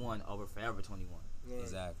 21 over Forever 21.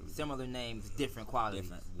 Exactly. Similar names, different qualities.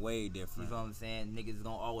 Way different. You know what I'm saying? Niggas is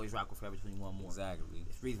gonna always rock with Forever 21 more. Exactly.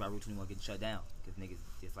 It's the reason why Route 21 getting shut down. Because niggas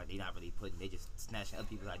just like they not really they just snatching other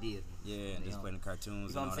people's ideas. And just putting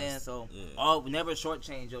cartoons. You know what I'm saying? So, yeah. Never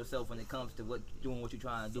shortchange yourself when it comes to doing what you're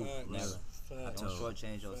trying to do. Never. Don't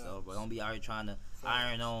shortchange yourself, bro. Don't be out here trying to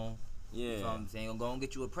iron on. Yeah. You know what I'm saying? Go and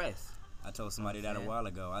get you a press. I told somebody that a while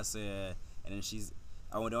ago. I said, and then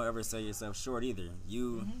don't ever sell yourself short either.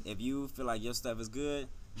 If you feel like your stuff is good,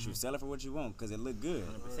 sell it for what you want because it look good.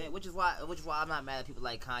 100%. Which is why I'm not mad at people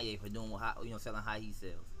like Kanye for doing selling how he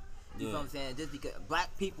sells. You know what I'm saying? Just because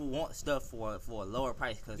black people want stuff for a lower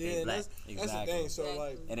price because they black. That's the thing. So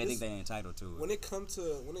like, and they think they entitled to it. When it come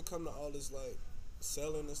to all this like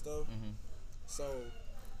selling and stuff, so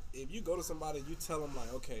if you go to somebody, you tell them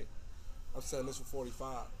like, okay, I'm selling this for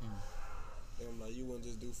 45, and I'm like, you wouldn't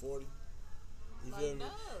just do 40? You feel me?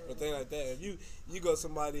 But thing like that, if you go to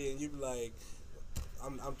somebody and you be like,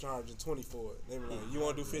 I'm charging 20 for it. They be like, you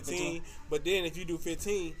want to do 15? But then if you do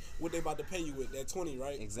 15, what they about to pay you with? That 20,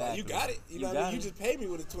 right? Exactly. Like, you got it. You know what I mean? You just paid me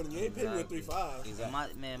with a 20. You ain't paid me with 3.5.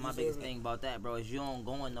 Exactly. My biggest thing about that, bro, is you don't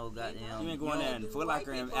go in no goddamn. You ain't going there in Foot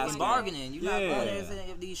Locker and asking. Bargaining. You're not going there saying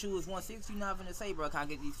if these shoes 160, you're not gonna say, bro, can't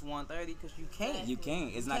get these for 130 because you can't. You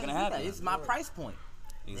can't. It's not gonna happen. It's my price point.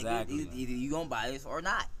 Exactly. Either you gonna buy this or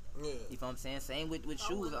not. Yeah. You know what I'm saying? Same with shoes.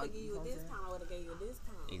 I would have given you a discount. I would have gave you a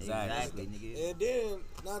discount. Exactly, nigga. And then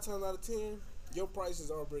 9 times out of 10, your price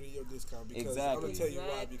is already your discount. Because I'm gonna tell you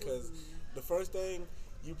why. Because the first thing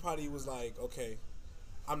you probably was like, okay,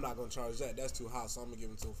 I'm not gonna charge that. That's too high, so I'm gonna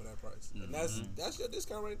give it to him for that price. And that's your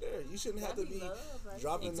discount right there. You shouldn't have to be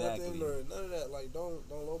dropping nothing or none of that. Like don't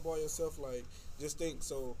lowball yourself. Like just think.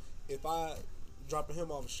 So if I dropping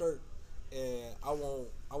him off a shirt and I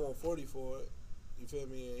want 40 for it. You feel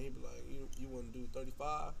me? And he be like, you want to do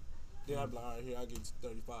 35? Then I be like, all right, here, I'll give you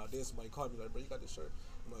 35. Then somebody called me like, bro, you got this shirt?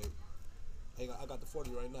 I'm like, hey, I got the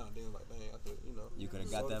 40 right now. Then like, dang, I could, You could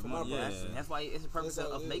have got that money. Yeah. That's why it's the purpose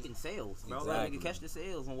of making sales, bro. Exactly. Like, you catch the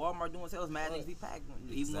sales. When Walmart doing sales, mad niggas be packed.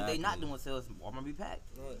 Even when they not doing sales, Walmart be packed.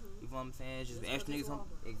 Right. You know what I'm saying? It's just extra niggas.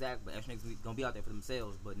 Exactly. But extra niggas gonna be out there for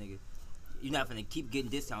themselves. But nigga, you're not gonna keep getting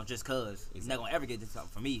discounts just cause. You're not gonna ever get discount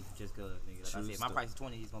for me just cause. Nigga. Like I said, my price is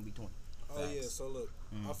 20. It's gonna be 20. Oh yeah. So look,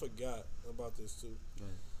 I forgot about this too.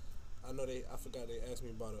 I know I forgot they asked me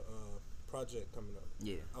about a project coming up.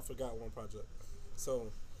 Yeah. I forgot one project.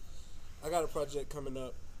 So I got a project coming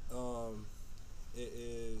up. It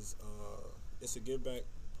is it's a give back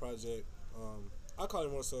project. I call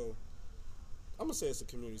it more so. I'm gonna say it's a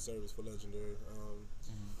community service for Legendary.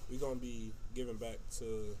 We're gonna be giving back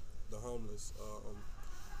to the homeless.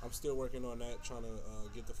 I'm still working on that, trying to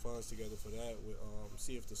get the funds together for that. With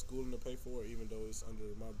see if the schooling to pay for it, even though it's under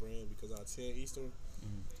my brand because I attend Eastern.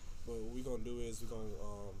 But what we're gonna do is we're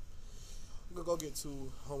gonna go get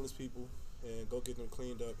 2 homeless people and go get them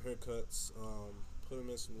cleaned up, haircuts, put them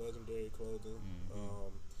in some Legendary clothing.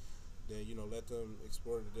 Then let them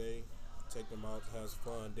explore the day, take them out to have some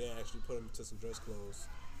fun. Then actually put them into some dress clothes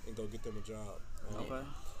and go get them a job. Okay.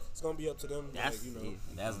 It's gonna be up to them. That's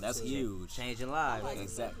huge. Changing lives.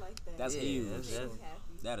 Exactly. Like that. That's huge.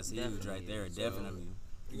 That is huge Definitely. right there. So, Definitely.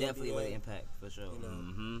 Definitely with impact for sure.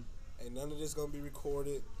 And none of this gonna be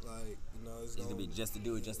recorded. Like it's gonna be just to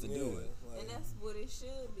do it, just to do it. And that's what it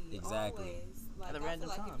should be. Exactly. Always. Like At a I feel random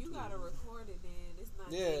like time, if you too. gotta record it, then it's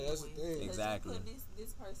not. Yeah, that's the thing. 'Cause Exactly. You putting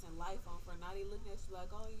this person's life on for now. They looking at you like,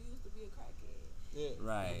 oh, you used to be a crackhead. Yeah.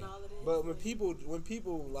 Right. And all of this. But when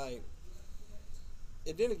people like,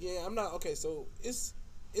 and then again, I'm not okay. So it's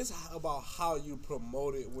about how you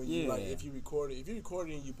promote it when you like. If you record it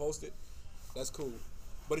and you post it, that's cool.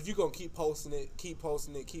 But if you're gonna keep posting it,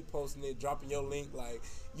 dropping your link, like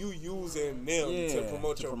you using them to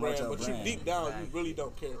promote your brand, but you deep down you really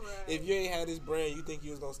don't care. Right. If you ain't had this brand, you think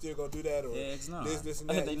you was gonna still go do that or it's not. this and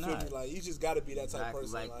that. You feel me? Like you just gotta be that type of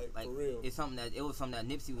person, like for real. It was something that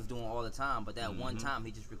Nipsey was doing all the time, but that one time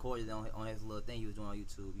he just recorded it on his little thing he was doing on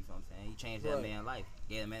YouTube. You feel what I'm saying? He changed that man's life,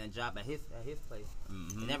 gave that man a job at his place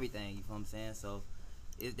and everything. You feel what I'm saying? So.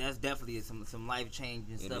 That's definitely some life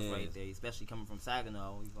changing stuff right there, especially coming from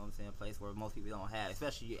Saginaw. You know what I'm saying? A place where most people don't have,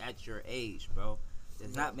 especially at your age, bro.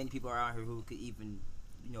 There's not many people around here who could even,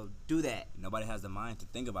 do that. Nobody has the mind to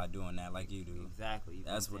think about doing that like you do. Exactly.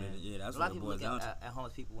 That's what it is. Yeah, that's a lot what of it people boils look down to. at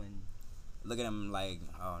homeless people and Look at them like,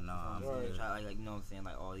 oh no. like you know what I'm saying?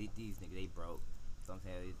 Like, oh, these niggas, they broke. So I'm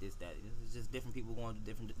saying this, that. It's just different people going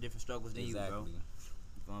through different struggles than you, bro. You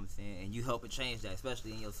know what I'm saying? And you helping change that,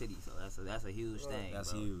 especially in your city. So that's a huge thing.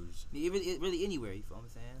 That's bro. huge. It really anywhere. You feel what I'm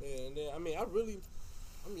saying? Yeah, and then I'm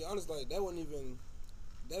be honest, like that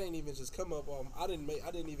ain't even just come up. I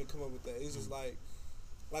didn't even come up with that. It's just like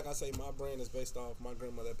I say, my brand is based off my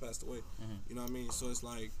grandmother that passed away. You know what I mean? So it's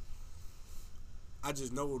like I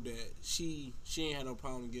just know that she ain't had no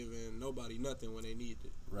problem giving nobody nothing when they needed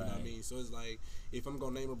it. Right. You know what I mean? So it's like if I'm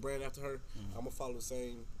gonna name a brand after her, I'm gonna follow the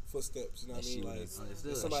same footsteps. You know what I mean? Like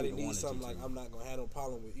if somebody needs something, like I'm not gonna have no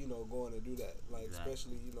problem with going to do that. Like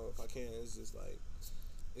especially if I can. It's just like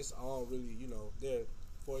it's all really there.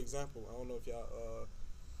 For example, I don't know if y'all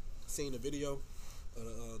seen the video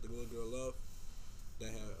of the little girl Love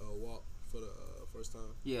that had walked for the first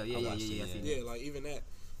time. Yeah. Yeah, like even that,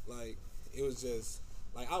 like it was just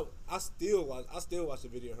like I still watch the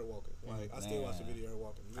video of her walking. Like I still watch the video of her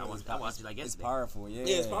walking. I watched it like yesterday. It's powerful. Yeah.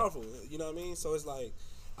 Yeah, it's powerful. You know what I mean? So it's like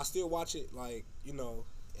I still watch it, like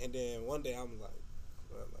and then one day I'm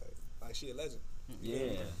like she a legend.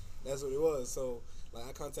 Yeah. That's what it was. So like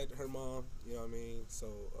I contacted her mom. You know what I mean? So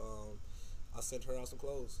I sent her out some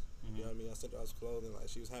clothes. You know what I mean? I sent her out some clothes, and like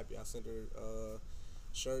she was happy. I sent her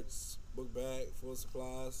shirts, book bag, full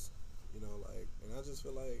supplies. And I just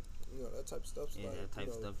feel like that type of stuff's that type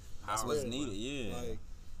of stuff. That's what's needed. Yeah. Like,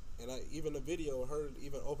 and even the video, her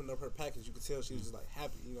even opened up her package, you could tell she was just like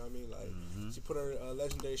happy. You know what I mean? Like she put her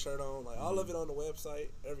Legendary shirt on, like all of it on the website,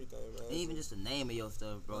 everything, man. And even just the name of your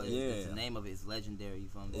stuff, bro. It's the name of it is Legendary. You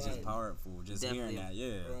feel me? It's just powerful. Just hearing that,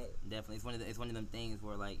 Definitely, it's one of them things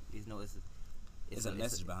where like it's a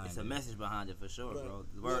message behind it. It's a message behind it for sure,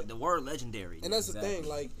 bro. The word Legendary. And that's the thing,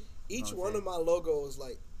 like each one of my logos,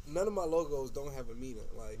 like none of my logos don't have a meaning,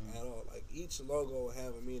 like at all. Like each logo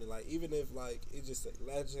have a meaning. Like even if like it just say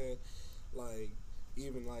legend, like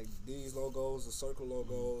even like these logos, the circle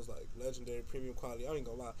logos, like Legendary Premium Quality. I ain't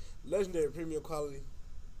gonna lie, Legendary Premium Quality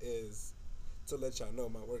is to let y'all know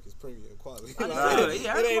my work is premium quality. Like, it ain't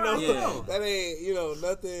that ain't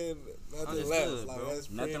nothing less. Like that's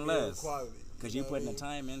nothing premium quality. Cause you putting the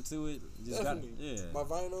time into it, just definitely. My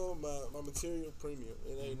vinyl, my material premium.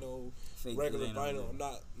 It ain't no fake, regular ain't vinyl.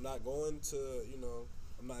 No I'm not going to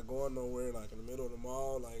I'm not going nowhere like in the middle of the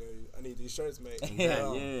mall. Like I need these shirts made.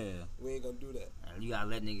 Yeah, we ain't gonna do that. You gotta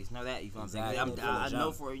let niggas know that. You feel Exactly. what I'm saying? I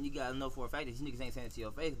know Jump. you gotta know for a fact that these niggas ain't saying it to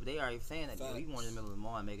your face, but they already saying that. Yo, you want in the middle of the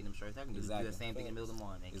mall and making them shirts. I can do the same thing in the middle of the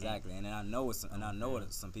mall. And they Exactly, and then I know it's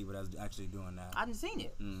some people that's actually doing that. I done seen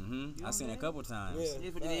it. I've seen it a couple times. Yeah.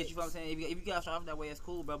 It's what it is. You feel what I'm saying? If you gotta start off that way, it's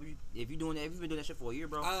cool, bro. But if you doing that, if you've been doing that shit for a year,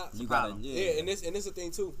 bro, You gotta, Yeah, and this the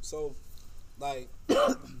thing too. So, like,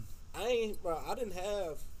 I didn't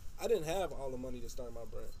have all the money to start my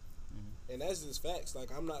brand, and that's just facts. Like,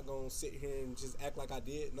 I'm not gonna sit here and just act like I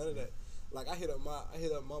did none of that. Like, I hit up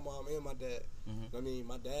my mom and my dad. I mean,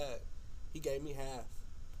 my dad, he gave me half.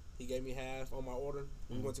 He gave me half on my order.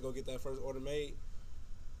 We went to go get that first order made,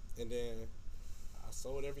 and then I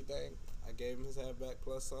sold everything. I gave him his half back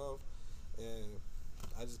plus some, and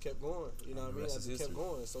I just kept going. You know what I mean? I just kept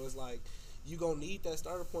going. So it's like, you gonna need that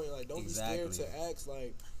starter point. Like, don't be scared to ask.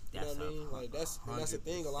 Like, you know what I mean? Like, that's the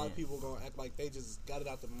thing. A lot of people gonna act like they just got it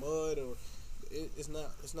out the mud, or it's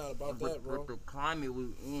not about that, bro. With the climate we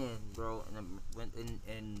in, bro,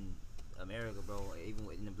 in America, bro, even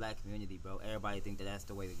in the black community, bro, everybody think that that's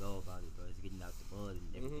the way to go about it, bro. Is getting out the mud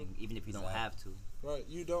and everything, even if you don't have to. Right,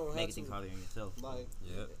 you don't have to. Make things harder on yourself. Like,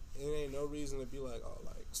 it ain't no reason to be like, oh,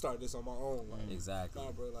 like, start this on my own. Like, exactly.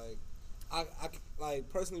 Nah, bro, like, I like,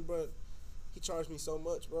 personally, bro, he charged me so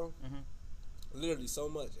much, bro. Literally so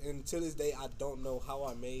much. And to this day, I don't know how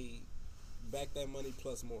I made back that money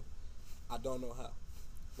plus more. I don't know how.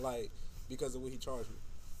 Like, because of what he charged me.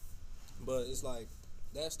 But it's like,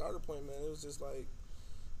 that starter point, man, it was just like,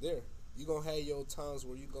 there. You gonna have your times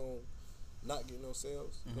where you gonna not get no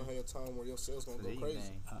sales. You gonna have your time where your sales gonna go crazy.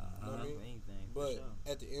 You know what I mean? But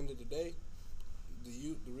at the end of the day,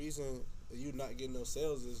 the reason you not getting no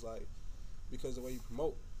sales is like because of the way you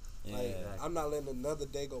promote. Yeah, like, I'm not letting another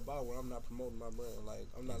day go by where I'm not promoting my brand. Like,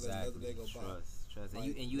 I'm not letting another day go by. Trust. Like,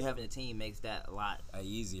 and you having a team makes that a lot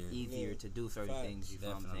easier to do certain things. You feel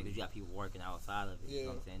what I'm saying? Because you got people working outside of it. Yeah. You know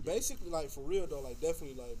what I'm saying? Basically, like, for real though, like,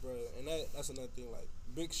 definitely, like, bro, and that's another thing. Like,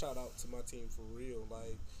 big shout out to my team for real.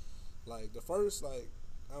 Like the first, like,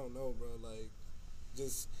 I don't know, bro. Like,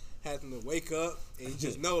 just having to wake up and you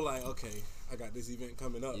just know, like, okay, I got this event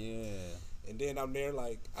coming up. Yeah. And then I'm there,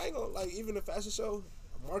 like, I ain't gonna, like, even the fashion show,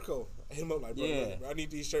 Marco, I hit him up like, bro, I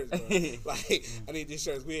need these shirts, bro. Like, I need these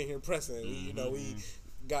shirts. We in here pressing. You know, we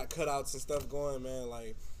got cutouts and stuff going, man.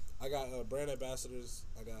 Like, I got brand ambassadors.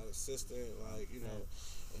 I got assistant, like, you know,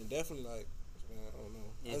 and definitely, like, man, I don't know.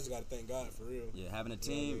 I just gotta thank God for real. Yeah, having a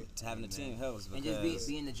team, having a team helps. And just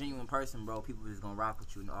being a genuine person, bro. People just gonna rock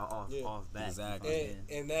with you off back. Exactly.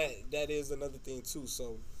 And that is another thing too.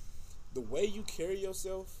 So, the way you carry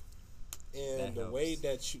yourself, and the way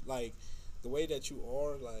that you the way that you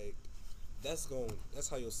are, like, that's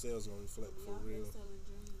how your sales gonna reflect for real.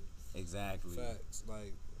 Exactly. Facts.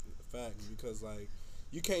 Because, like,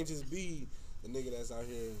 you can't just be the nigga that's out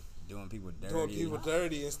here doing people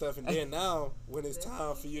dirty and stuff. And then now, when it's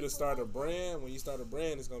time for you to start a brand, when you start a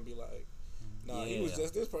brand, it's gonna be like, nah, he was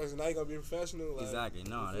just this person. Now he gonna be professional. Like, exactly.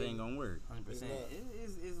 No, that ain't gonna work. 100%.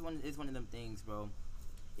 It's one of them things, bro.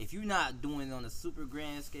 If you're not doing it on a super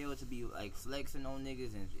grand scale to be like flexing on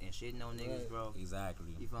niggas and shitting on niggas, bro. Exactly.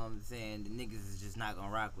 You feel what I'm saying? The niggas is just not gonna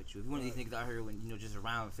rock with you. If you one of these niggas out here, when you know, just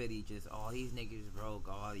around 50, just all these niggas broke,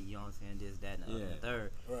 all you know what I'm saying, this, that, and the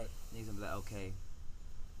third. Right. Niggas gonna be like, okay,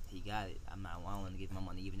 he got it. I don't want to give him my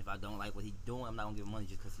money, even if I don't like what he's doing. I'm not gonna give him money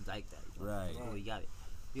just because he's like that. You know right. He got it.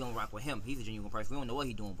 We don't rock with him. He's a genuine person. We don't know what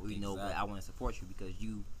he's doing, but we know that I want to support you because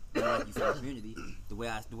you like you for the community. The way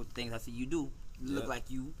I do the things I see you do. You look like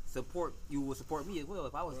you will support me as well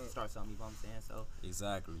if I was to start something, you know what I'm saying? So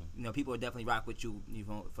exactly. You know, people will definitely rock with you, you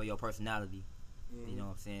know, for your personality. You know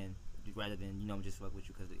what I'm saying? Rather than, you know, just fuck with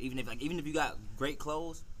you, because even if you got great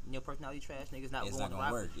clothes and your personality trash, niggas not going to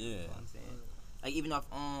rock with you. You know what I'm saying? Like, even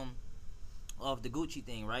off the Gucci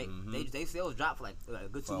thing, right? They sales dropped for like a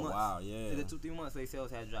good 2 months. Wow, yeah. A good 2-3 months, they sales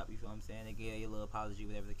had dropped. You feel what I'm saying? They gave you a little apology,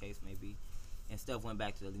 whatever the case may be, and stuff went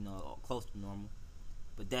back to, you know, close to normal.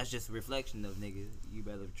 But that's just a reflection of, niggas, you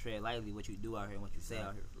better tread lightly what you do out here and what you say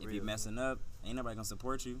out here. If you're messing up, ain't nobody gonna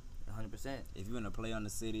support you. 100%. If you wanna play on the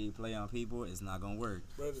city, play on people, it's not gonna work.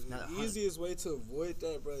 Bro, the easiest way to avoid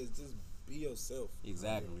that, bro, is just be yourself.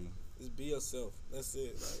 Exactly. Just be yourself. That's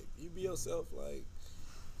it. Like, you be yourself, like,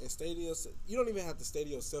 and stay to yourself. You don't even have to stay to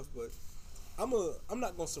yourself, but I'm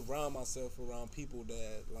not gonna surround myself around people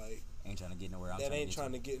that, like, ain't trying to get nowhere.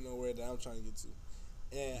 Trying to get nowhere that I'm trying to get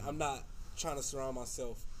to, and I'm not trying to surround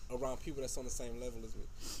myself around people that's on the same level as me.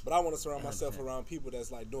 But I want to surround myself around people that's,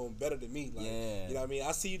 like, doing better than me. Like, you know what I mean?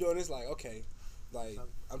 I see you doing this, like, okay, like,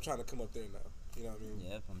 I'm trying to come up there now. You know what I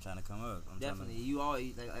mean? Yep, I'm trying to come up. Definitely. You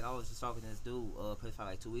always, like I was just talking to this dude, probably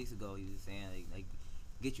like 2 weeks ago. He was saying, like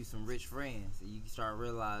get you some rich friends. So you start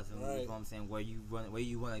realizing, you know what I'm saying, where you want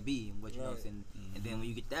to be, and what you know what I'm saying. And then when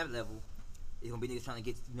you get that level, it's gonna be niggas trying to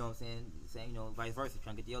get, you know what I'm saying, you know, vice versa,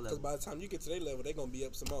 trying to get to your level. Because by the time you get to their level, they gonna be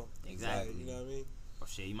up some more. Exactly. Like, you know what I mean? Or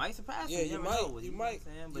shit, you might surpass them. Yeah, You might.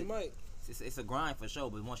 You might. It's a grind for sure.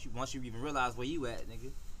 But once you even realize where you at,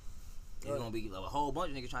 nigga, it's gonna be a whole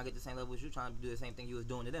bunch of niggas trying to get the same level as you, trying to do the same thing you was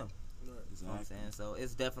doing to them. Right. You know what I'm saying? So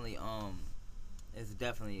it's definitely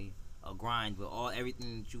a grind with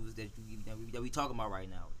everything that we talking about right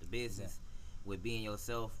now. The business, with being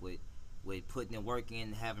yourself, with putting the work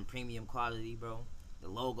in, having premium quality, bro. The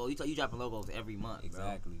logo, you dropping logos every month,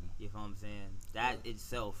 exactly. Bro. You know what I'm saying? That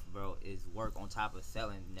itself, bro, is work on top of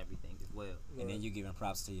selling and everything as well. And then you giving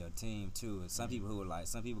props to your team too. Some people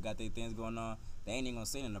some people got their things going on. They ain't even gonna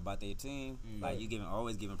say nothing about their team. Like you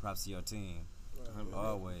always giving props to your team.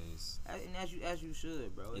 Always. And as you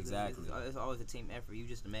should, bro. Exactly. It's always a team effort. You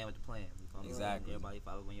just the man with the plan. You know what I'm exactly. saying? Everybody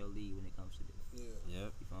following your lead when it comes to this. Yeah. Yep. You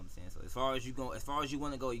know what I'm saying? So as far as you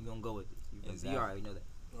want to go, you gonna go with it. You already know that.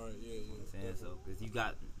 All right, yeah. You know what I'm saying? So,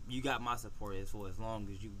 because you got my support for as long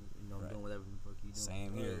as you know, doing whatever the fuck you doing.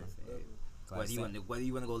 Same here. Whether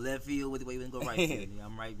you want to go left field, whether you want to go right field,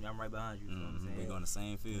 I'm right behind you. You know what I'm saying? We're going the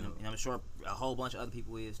same field. And I'm sure a whole bunch of other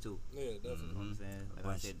people is too. Yeah, definitely. You know what I'm saying? Like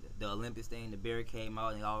I said, the Olympics thing, the bear came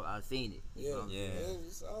out, and I've seen it. Yeah,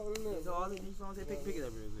 it's all in there. It's all in there. You know what I'm saying? Pick it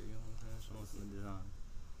up real quick. You know what I'm saying? Show us some design.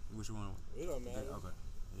 Which one? It don't matter. Okay.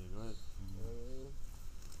 Yeah, go ahead.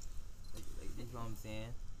 You know what I'm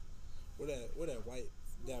saying? Where that white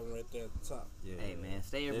diamond right there at the top? Yeah. Hey man,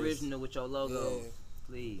 stay original with your logo,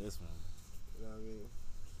 please. This one. You know what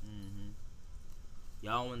I mean?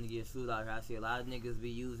 Y'all want to get sued out here. I see a lot of niggas be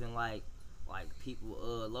using like people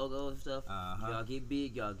logos and stuff. Y'all get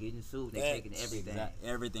big, y'all getting sued. They taking everything.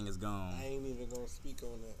 Everything is gone. I ain't even gonna speak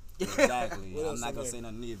on that. Exactly. I'm not gonna say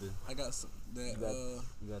nothing either. I got some that.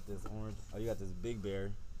 You got this orange. Oh, you got this big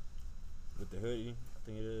bear with the hoodie. I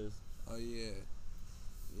think it is. Oh yeah.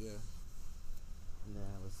 Nah,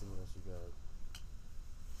 let's see what else you got.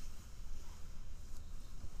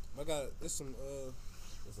 I got this some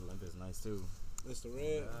This Olympus nice too. It's the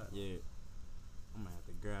red. Yeah. I'm gonna have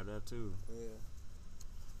to grab that too. Yeah.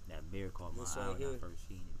 That bear caught my eye when I first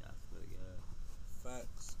seen it. I swear to God.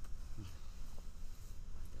 Facts.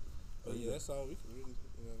 But yeah, that's all we can really,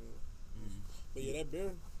 you know what I mean? But yeah, that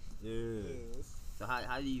bear. Yeah. So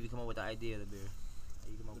how did you even come up with the idea of the bear? How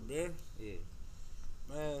you come up with bear? Yeah.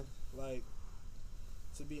 Man, like,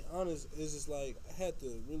 to be honest, it's just like I had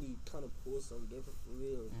to really kind of pull something different for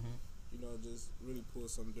real. You know, just really pull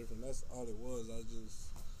something different. That's all it was. I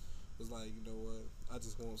just was like, you know what? I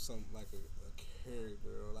just want something like a character,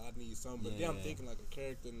 or I need something. But then I'm thinking like a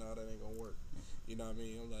character. No, that ain't gonna work. You know what I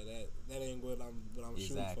mean? I'm like that ain't what I'm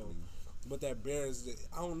shooting for. But that bear is,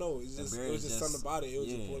 I don't know. It's just it was just something about it. It was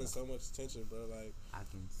just pulling so much attention, bro. Like I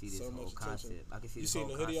can see this so whole much concept. attention. I can see. You this seen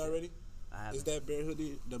whole the hoodie concept. already? I haven't. Is that bear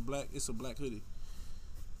hoodie the black? It's a black hoodie.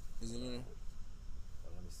 Is it in there?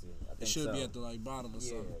 Let me see. I think It should be at the like bottom or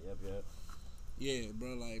something. Yep. Yeah,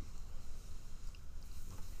 bro. Like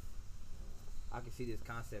I can see this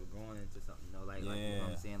concept growing into something, you know, like you know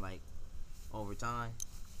what I'm saying, like over time.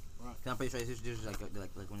 Right. I'm pretty sure this is like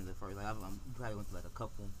one of the first. Like I'm probably went to like a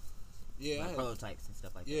couple, like prototypes and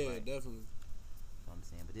stuff like that. Yeah, right? definitely. You know what I'm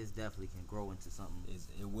saying, but this definitely can grow into something.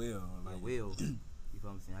 It will. Like, it will. You know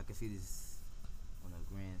what I'm saying? I can see this on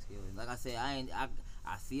a grand scale. And like I said,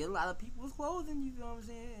 I see a lot of people's clothing. You know what I'm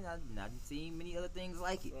saying? And I didn't see many other things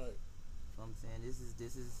like it. Right. You know what I'm saying? This is.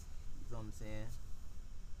 You know what I'm saying?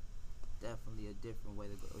 Definitely a different way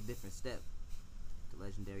to go, a different step. The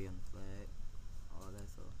legendary on the flag, all that.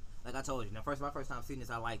 So, like I told you, my first time seeing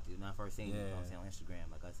this, I liked it. When I first seen it, you know what I'm saying, on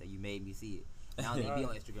Instagram. Like I said, you made me see it. And I don't even be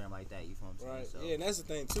on Instagram like that. You know what I'm saying? Right. So. Yeah, and that's the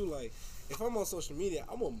thing too. Like, if I'm on social media,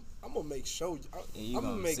 I'm gonna make sure. I'm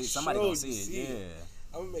gonna make sure you see it.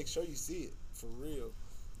 I'm gonna make sure you see it for real.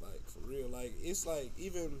 Like for real. Like it's like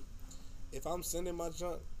even if I'm sending my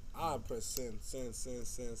junk, I press send.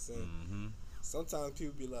 Sometimes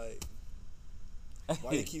people be like,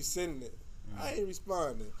 why you keep sending it? I ain't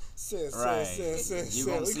responding. Send. You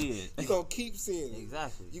gonna see it. You gonna keep seeing it.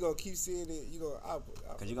 Exactly. You gonna keep seeing it. You gonna.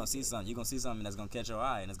 Cause you gonna see something. You gonna see something that's gonna catch your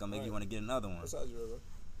eye and it's gonna make you want to get another one. What size you wear,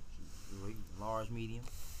 bro? Large, medium,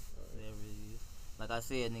 whatever it is. Like I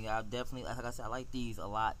said, nigga, I definitely, like I said, I like these a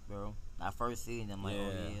lot, bro. I first seen them, like,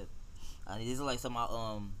 oh yeah. These are like some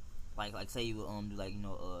like say you do like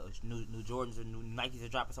new Jordans or new Nikes are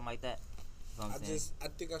dropping something like that. I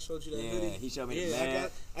think I showed you that hoodie. He showed me the man.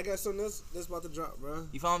 I got something else that's about to drop, bro.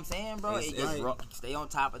 You feel what I'm saying, bro? Stay on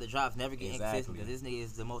top of the drops, never get inconsistent, because this nigga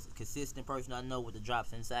is the most consistent person I know with the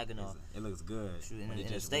drops in Saginaw. It looks good. In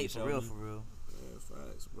the state, for real. Yeah,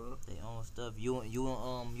 facts, bro. They own stuff. You and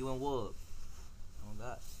Wub. Oh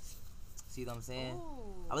God. See what I'm saying?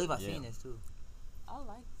 Ooh, I believe I seen this too. I like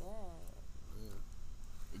that.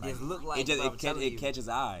 It just look like it catches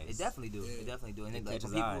eyes. It definitely do. Yeah. It definitely do. And It then, like,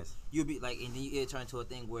 catches people, eyes. you'll be like, and then it turn into a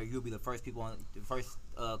thing where you'll be the first people on the first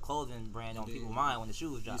clothing brand on people's mind when the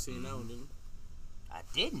shoes drop. You seen that one, didn't you? I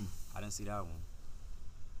didn't. I didn't see that one.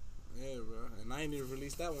 Yeah, bro. And I ain't even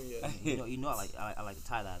released that one yet. You know, I like the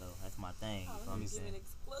tie dye though. That's my thing. Oh, You know what I'm give saying? it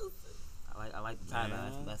exclusive. I like the tie dye.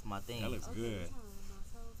 Man. That's my thing. That looks Okay, good. turn my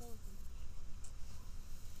toes open.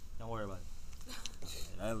 Don't worry about it.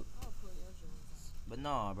 That, I'll pull your joints But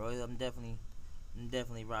no, bro, I'm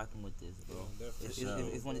definitely rocking with this, bro. Yeah,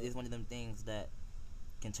 definitely. It's one of them things that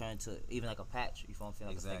can turn to even like a patch. You feel what I'm saying?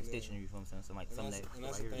 Like Exactly. a stitching. You feel what I'm saying? So like And something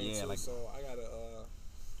that's right the here. thing Yeah, too. like- So I got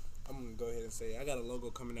I'm gonna go ahead and say I got a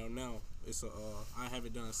logo coming out now. It's I have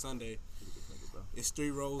it done Sunday. It's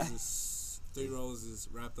 3 roses, 3 roses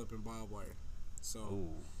wrapped up in barbed wire. So ooh.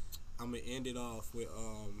 I'm gonna end it off with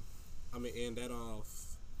I'm gonna end that off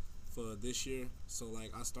for this year. So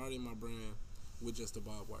like I started my brand with just the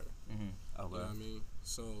barbed wire. Mm-hmm. Okay. You know what I mean?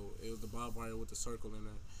 So it was the barbed wire with the circle in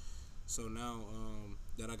there. So now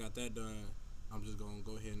that I got that done, I'm just gonna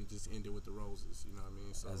go ahead and just end it with the roses. You know what I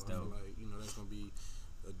mean? So That's I feel dope. like that's gonna be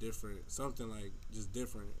a different something like just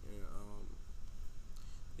different. And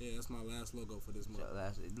yeah, that's my last logo for this month.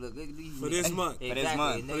 Look, For this month. Exactly. For this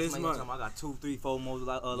month. Next For this month, month. I got 2, 3, 4 more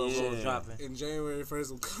logos Yeah. dropping. In January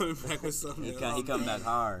 1st, I'm coming back with something. He else. come back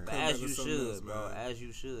hard. But Come as back you with something should, else, bro. man. As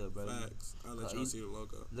you should, bro. Facts. I'll let You- y'all see the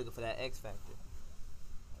logo. Looking for that X factor.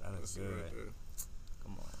 That looks That's it right good. there.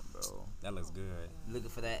 Come on, bro. That looks good. Looking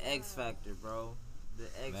for that X factor, bro. The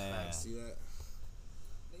X Man. factor. See that?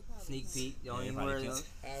 They probably Sneak can't. peek. Don't Yeah, even probably worry. can't.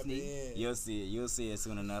 Have Sneak. been. You'll see it. You'll see it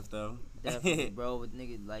soon enough, though. Definitely, bro. With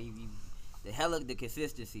nigga, like the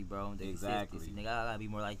consistency, bro. The Exactly. consistency. Nigga, I gotta be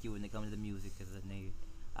more like you when it comes to the music, cause nigga,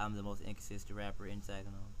 I'm the most inconsistent rapper in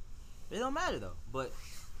Saginaw. But it don't matter though. But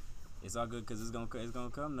It's all good because it's gonna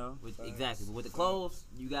come though. with, exactly. But with the clothes,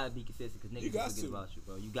 you gotta be consistent, cause You niggas got will forget to. about you,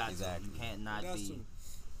 bro. You got Exactly. to. You can't not Got be. to.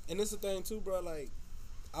 And it's the thing too, bro. Like,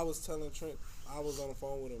 I was telling Trent, I was on the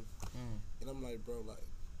phone with him, and I'm like, bro, like,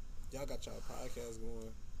 y'all got y'all podcast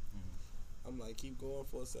going. I'm like, keep going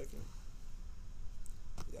for a second.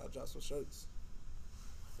 Y'all drop some shirts.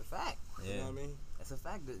 It's a fact. You know what I mean? That's a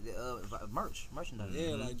fact. Merchandise.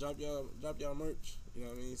 Yeah, like drop y'all merch. You know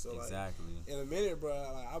what I mean? So Exactly. like, in a minute, bro,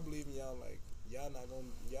 like I believe in y'all. Like, y'all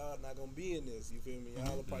not gonna be in this. You feel me?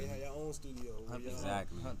 Y'all will probably have your own studio. where y'all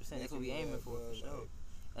Exactly. 100%. That's what we making aiming it, for bro, sure.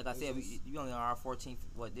 like, Like I said, we only on our 14th.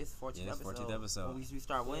 What this 14th Yeah, this episode? 14th episode. When we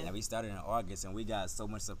start winning. And we started in August, and we got so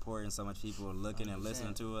much support and so much people looking and 100%.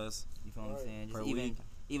 listening to us. You feel what I'm Right. saying? Per Just week.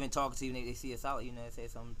 even talking to you, they see us out. You know, they say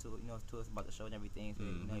something to us about the show and everything. So,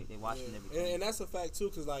 you know, they watching Yeah. everything. And that's a fact too,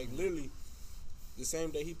 cause like literally, the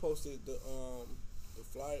same day he posted the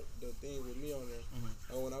flyer, the thing with me on there.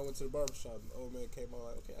 And when I went to the barbershop, the old man came on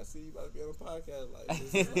like, okay, I see you about to be on the podcast. Like,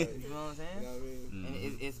 this is like, You know what I'm saying? you know what I mean?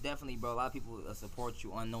 And it's definitely, bro. A lot of people support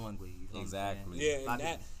you unknowingly. You know Exactly. What I'm saying? Yeah, A lot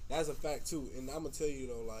and of that's a fact too. And I'm gonna tell you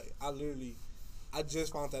though, like I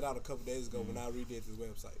just found that out a couple days ago when I redid this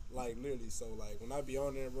website. Like literally, so like when I be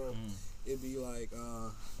on there, bro, it'd be like,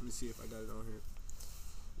 let me see if I got it on here.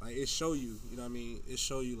 Like it show you, you know what I mean? It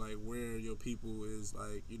show you like where your people is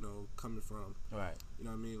like, you know, coming from. Right. You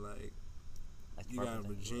know what I mean? Like That's you perfect got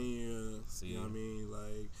thing. Virginia, See. you know what I mean?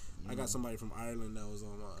 Like I got somebody from Ireland that was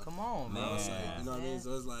on my Come on, man. Man. you know what I mean?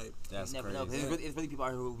 So it's like That's You never crazy. know. 'Cause it's really people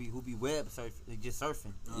out here who be web surfing, just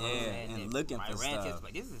surfing. You know what I'm Yeah, saying? and looking might for rant to us, stuff.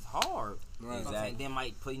 Like this is hard. right. You know what I'm saying? Exactly. Then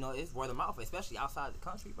might put it's word of mouth, especially outside the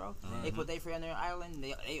country, bro. They put their friend there in Ireland,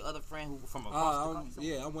 they other friend who from across the country.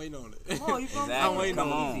 yeah, I'm waiting on it. Come on, you feel me? Exactly. I'm waiting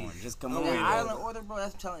Come on on. Just come I'm on. waiting That on island order, bro.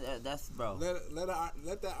 That's telling. That's bro.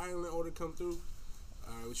 Let that Ireland order come through.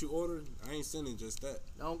 All right, what you ordered, I ain't sending just that.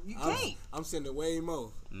 No, you I'm, can't. I'm sending way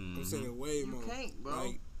more. I'm sending way You more. can't, bro.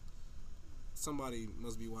 Like, somebody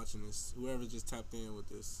must be watching this. Whoever just tapped in with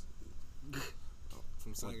this.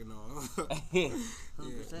 From Saginaw. Yeah.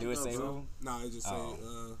 100%, Do it say bro. who? Nah, it just Oh.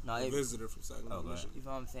 say No, a it- visitor from Saginaw. Okay. Michigan. You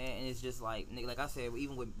know what I'm saying? And it's just like, nigga, like I said,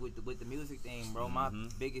 even with the music thing, bro, my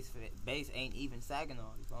biggest base ain't even Saginaw.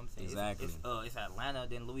 You know what I'm saying? Exactly. It's Atlanta,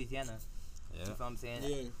 then Louisiana. You Yeah. know what I'm saying?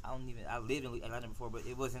 Yeah. I lived in Atlanta before, but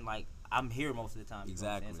it wasn't like I'm here most of the time. You know what I'm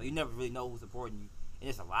saying? Exactly. So you never really know who's supporting you. And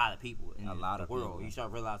it's a lot of people in A lot the of world. people. You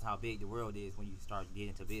start realizing how big the world is when you start getting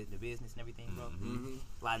into the business and everything, bro.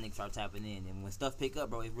 A lot of niggas start tapping in, and when stuff pick up,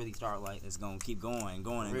 bro, it really start like It's gonna keep going and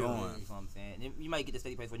going and real. going. You know what I'm saying? And you might get to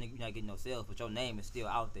steady place where you're not getting no sales, but your name is still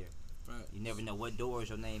out there. Right. You never know what doors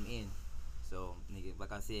your name in. So, nigga,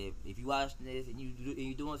 like I said, if you watching this and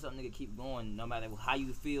you doing something, nigga, keep going. No matter how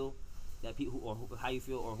you feel, that people or how you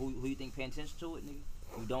feel or who you think paying attention to it, nigga.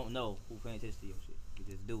 You don't know who paying attention to your shit. You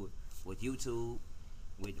just do it with YouTube,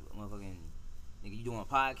 with motherfucking nigga. You doing a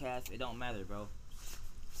podcast? It don't matter, bro.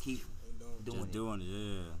 Keep doing Just it. doing it, yeah.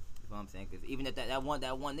 You know what I'm saying? Because even if that one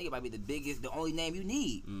nigga might be the only name you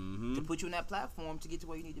need to put you in that platform to get to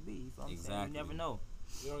where you need to be. You know what I'm saying? You never know.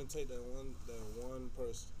 You only take that one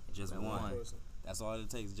person. Just that one. person. That's all it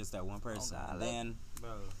takes, just that one person. Oh, God, then,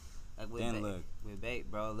 bro, like with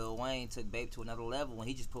Bape, bro, Lil Wayne took Bape to another level when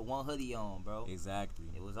he just put one hoodie on, bro. Exactly.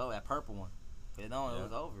 It was over, that purple one. Put it on, it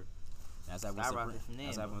was over. That's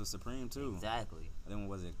happened with Supreme too. Exactly. Then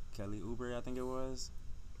was it Kelly Oubre? I think it was.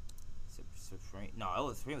 Supreme. No, it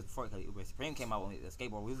was Supreme was before Kelly Oubre. Supreme came out when the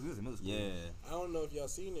skateboard. We was in middle school. Yeah. I don't know if y'all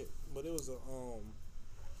seen it, but it was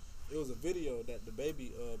a video that the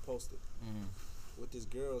baby posted with this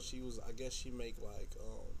girl. I guess she make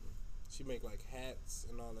like hats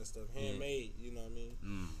and all that stuff, handmade. You know what I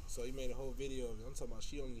mean? So he made a whole video of it. I'm talking about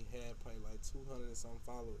she only had probably like 200 and some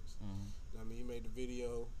followers. You know what I mean? He made the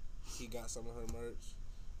video. He got some of her merch,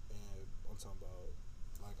 and I'm talking about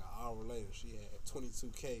like an hour later, she had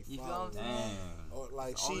 22K followers. Or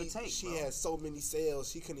like she had so many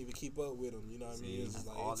sales, she couldn't even keep up with them. You know what I mean? It's just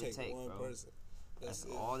like it take one person. That's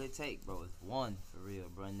all it take, bro. It's one for real,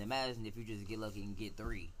 bro. And imagine if you just get lucky and get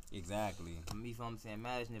three. Exactly. I mean, you feel what I'm saying?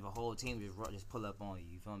 Imagine if a whole team just pull up on you.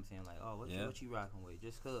 You feel what I'm saying? Like, oh, what you rocking with?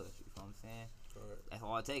 Just cause. You feel what I'm saying? Right. That's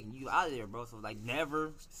all it takes. And you out of there, bro. So like,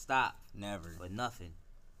 never stop. Never. For nothing.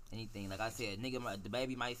 Anything. Like I said, the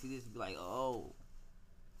baby might see this and be like, oh,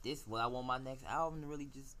 this what I want my next album to really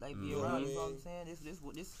just like be around. You know what I'm saying?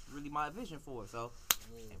 This really my vision for it. So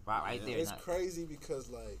right there. It's crazy because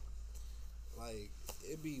like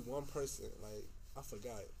it be one person, like I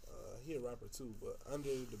forgot, he a rapper too, but under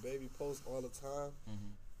the baby post all the time,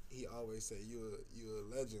 he always say you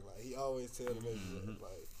a legend. Like he always tell the baby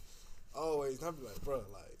like always. And I be like, bro,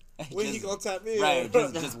 like when he gonna tap in? Right,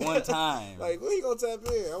 just one time. Like when he gonna tap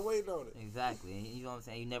in? I'm waiting on it. Exactly, and you know what I'm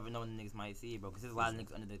saying. You never know when the niggas might see it, bro. Because there's a lot of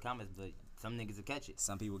niggas under the comments, but some niggas will catch it.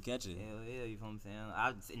 Some people catch it. Hell yeah, you know what I'm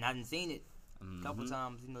saying. I done seen it. A couple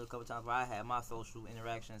times where I had my social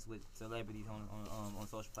interactions with celebrities on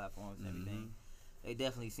social platforms and everything. They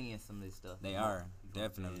definitely seeing some of this stuff. They are,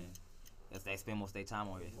 definitely. They spend most of their time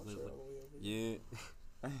on it. Yeah.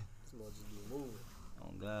 This must just be moving.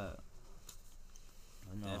 Oh God.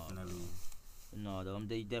 No, definitely. No, though,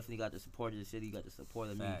 they definitely got the support of the city. Got the support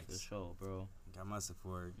of me for sure, bro. Got my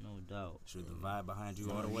support. No doubt. Shoot the vibe behind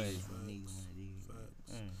you all the way.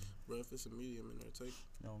 Bro, if it's a medium in there, take it.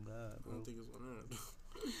 No God, bro. I don't think it's one there.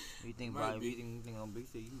 You think, bro? You think on big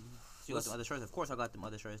city? You got them other shirts? Of course, I got them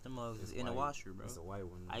other shirts. Them mugs is in the washer, bro. It's a white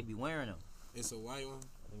one. I be wearing them. It's a white one.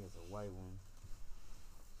 I think it's a white one.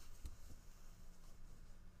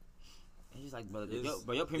 It's just like, bro,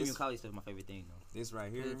 your premium quality stuff is my favorite thing, though. This right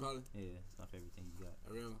here? Yeah, it's my favorite thing you got.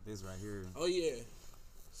 Real? This right here. Oh, yeah.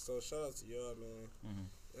 So, shout out to y'all, man.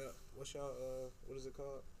 Yeah, what's y'all, what is it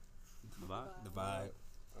called? The Vibe.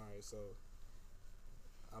 Alright, so,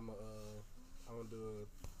 I'm gonna do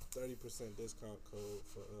a 30% discount code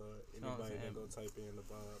for anybody that go type in the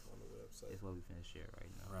Vibe on the website. That's what we finna share right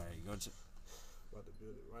now. Right, go check. About to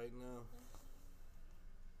build it right now.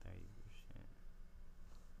 30%.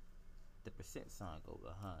 The percent sign go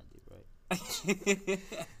behind it, right?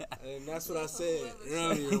 And that's what I said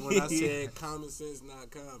earlier when I said common sense,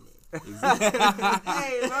 not common.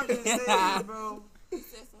 Hey, I'm just saying, bro. He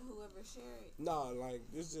said for whoever shared it. Nah, like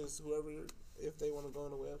it's just whoever. If they want to go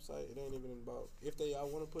on the website, it ain't even about. If y'all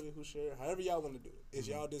want to put it, who share, however y'all want to do it, it's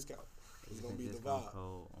y'all discount. It's gonna be the Vibe.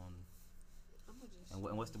 Code on.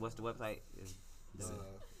 And what's the website?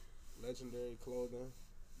 Legendary Clothing.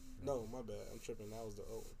 No, my bad. I'm tripping. That was the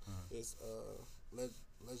old one. It's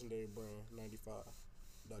Legendary Brand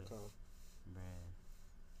 95.com. Brand.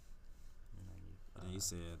 And you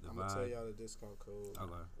said the I'm Vibe. gonna tell y'all the discount code.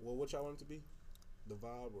 Okay. Well, what y'all want it to be? The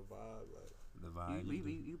Vibe or Vibe? Like the Vibe.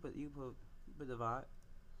 You put the Vibe.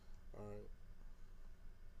 All right.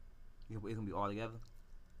 It's gonna be all together.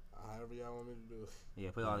 However y'all want me to do it.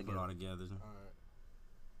 Yeah, put it all together. Put it all together. All right.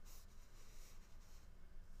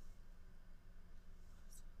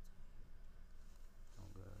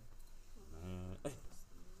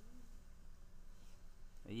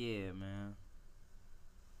 Yeah, man.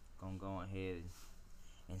 Gonna go ahead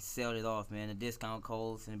and sell it off, man. The discount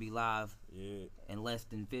code's gonna be live in less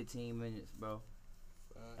than 15 minutes, bro.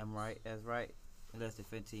 I'm right. That's right. In less than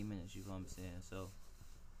 15 minutes, you know what I'm saying? So,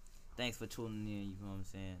 thanks for tuning in, you know what I'm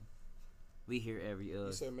saying? We here every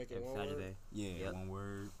you said make it every one Saturday. Word? Yeah, one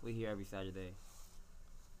word. We here every Saturday.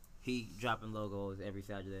 He dropping logos every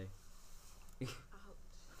Saturday.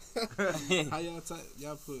 How y'all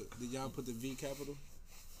did y'all put the V capital?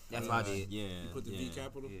 That's what I did. Yeah. You put the V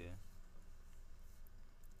capital? Yeah.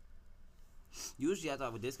 Usually, I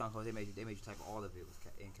thought with discount codes, they made you type all of it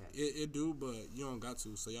in caps. It do, but you don't got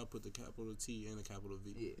to. So y'all put the capital T and the capital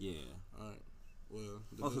V. Yeah. All right. Well,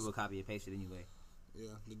 Most people copy and paste it anyway. Yeah,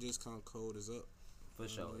 the discount code is up. For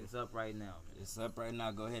sure. It's up right now, man. It's up right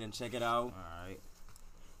now. Go ahead and check it out. All right.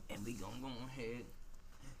 And we gonna go ahead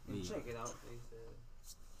and check it out. They said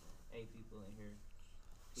 8 people in here.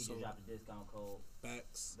 We just dropped the discount code.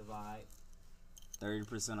 Facts. Divide.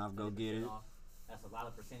 30% off. Go get it. Off. That's a lot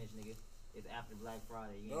of percentage, nigga. It's after Black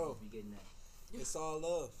Friday. You ain't supposed to be getting that. It's all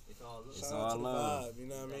love. It's all love. Shout out to the vibe. You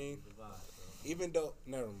know what I mean? The vibe, bro. Even though,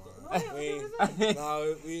 never mind.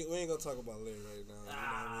 we ain't gonna talk about Larry right now. You know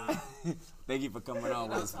what I mean? Thank you for coming on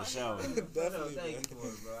with us for sure. Definitely, Thank you for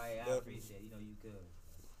it, bro. I appreciate it. You know you could.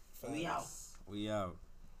 Facts. We out. We out.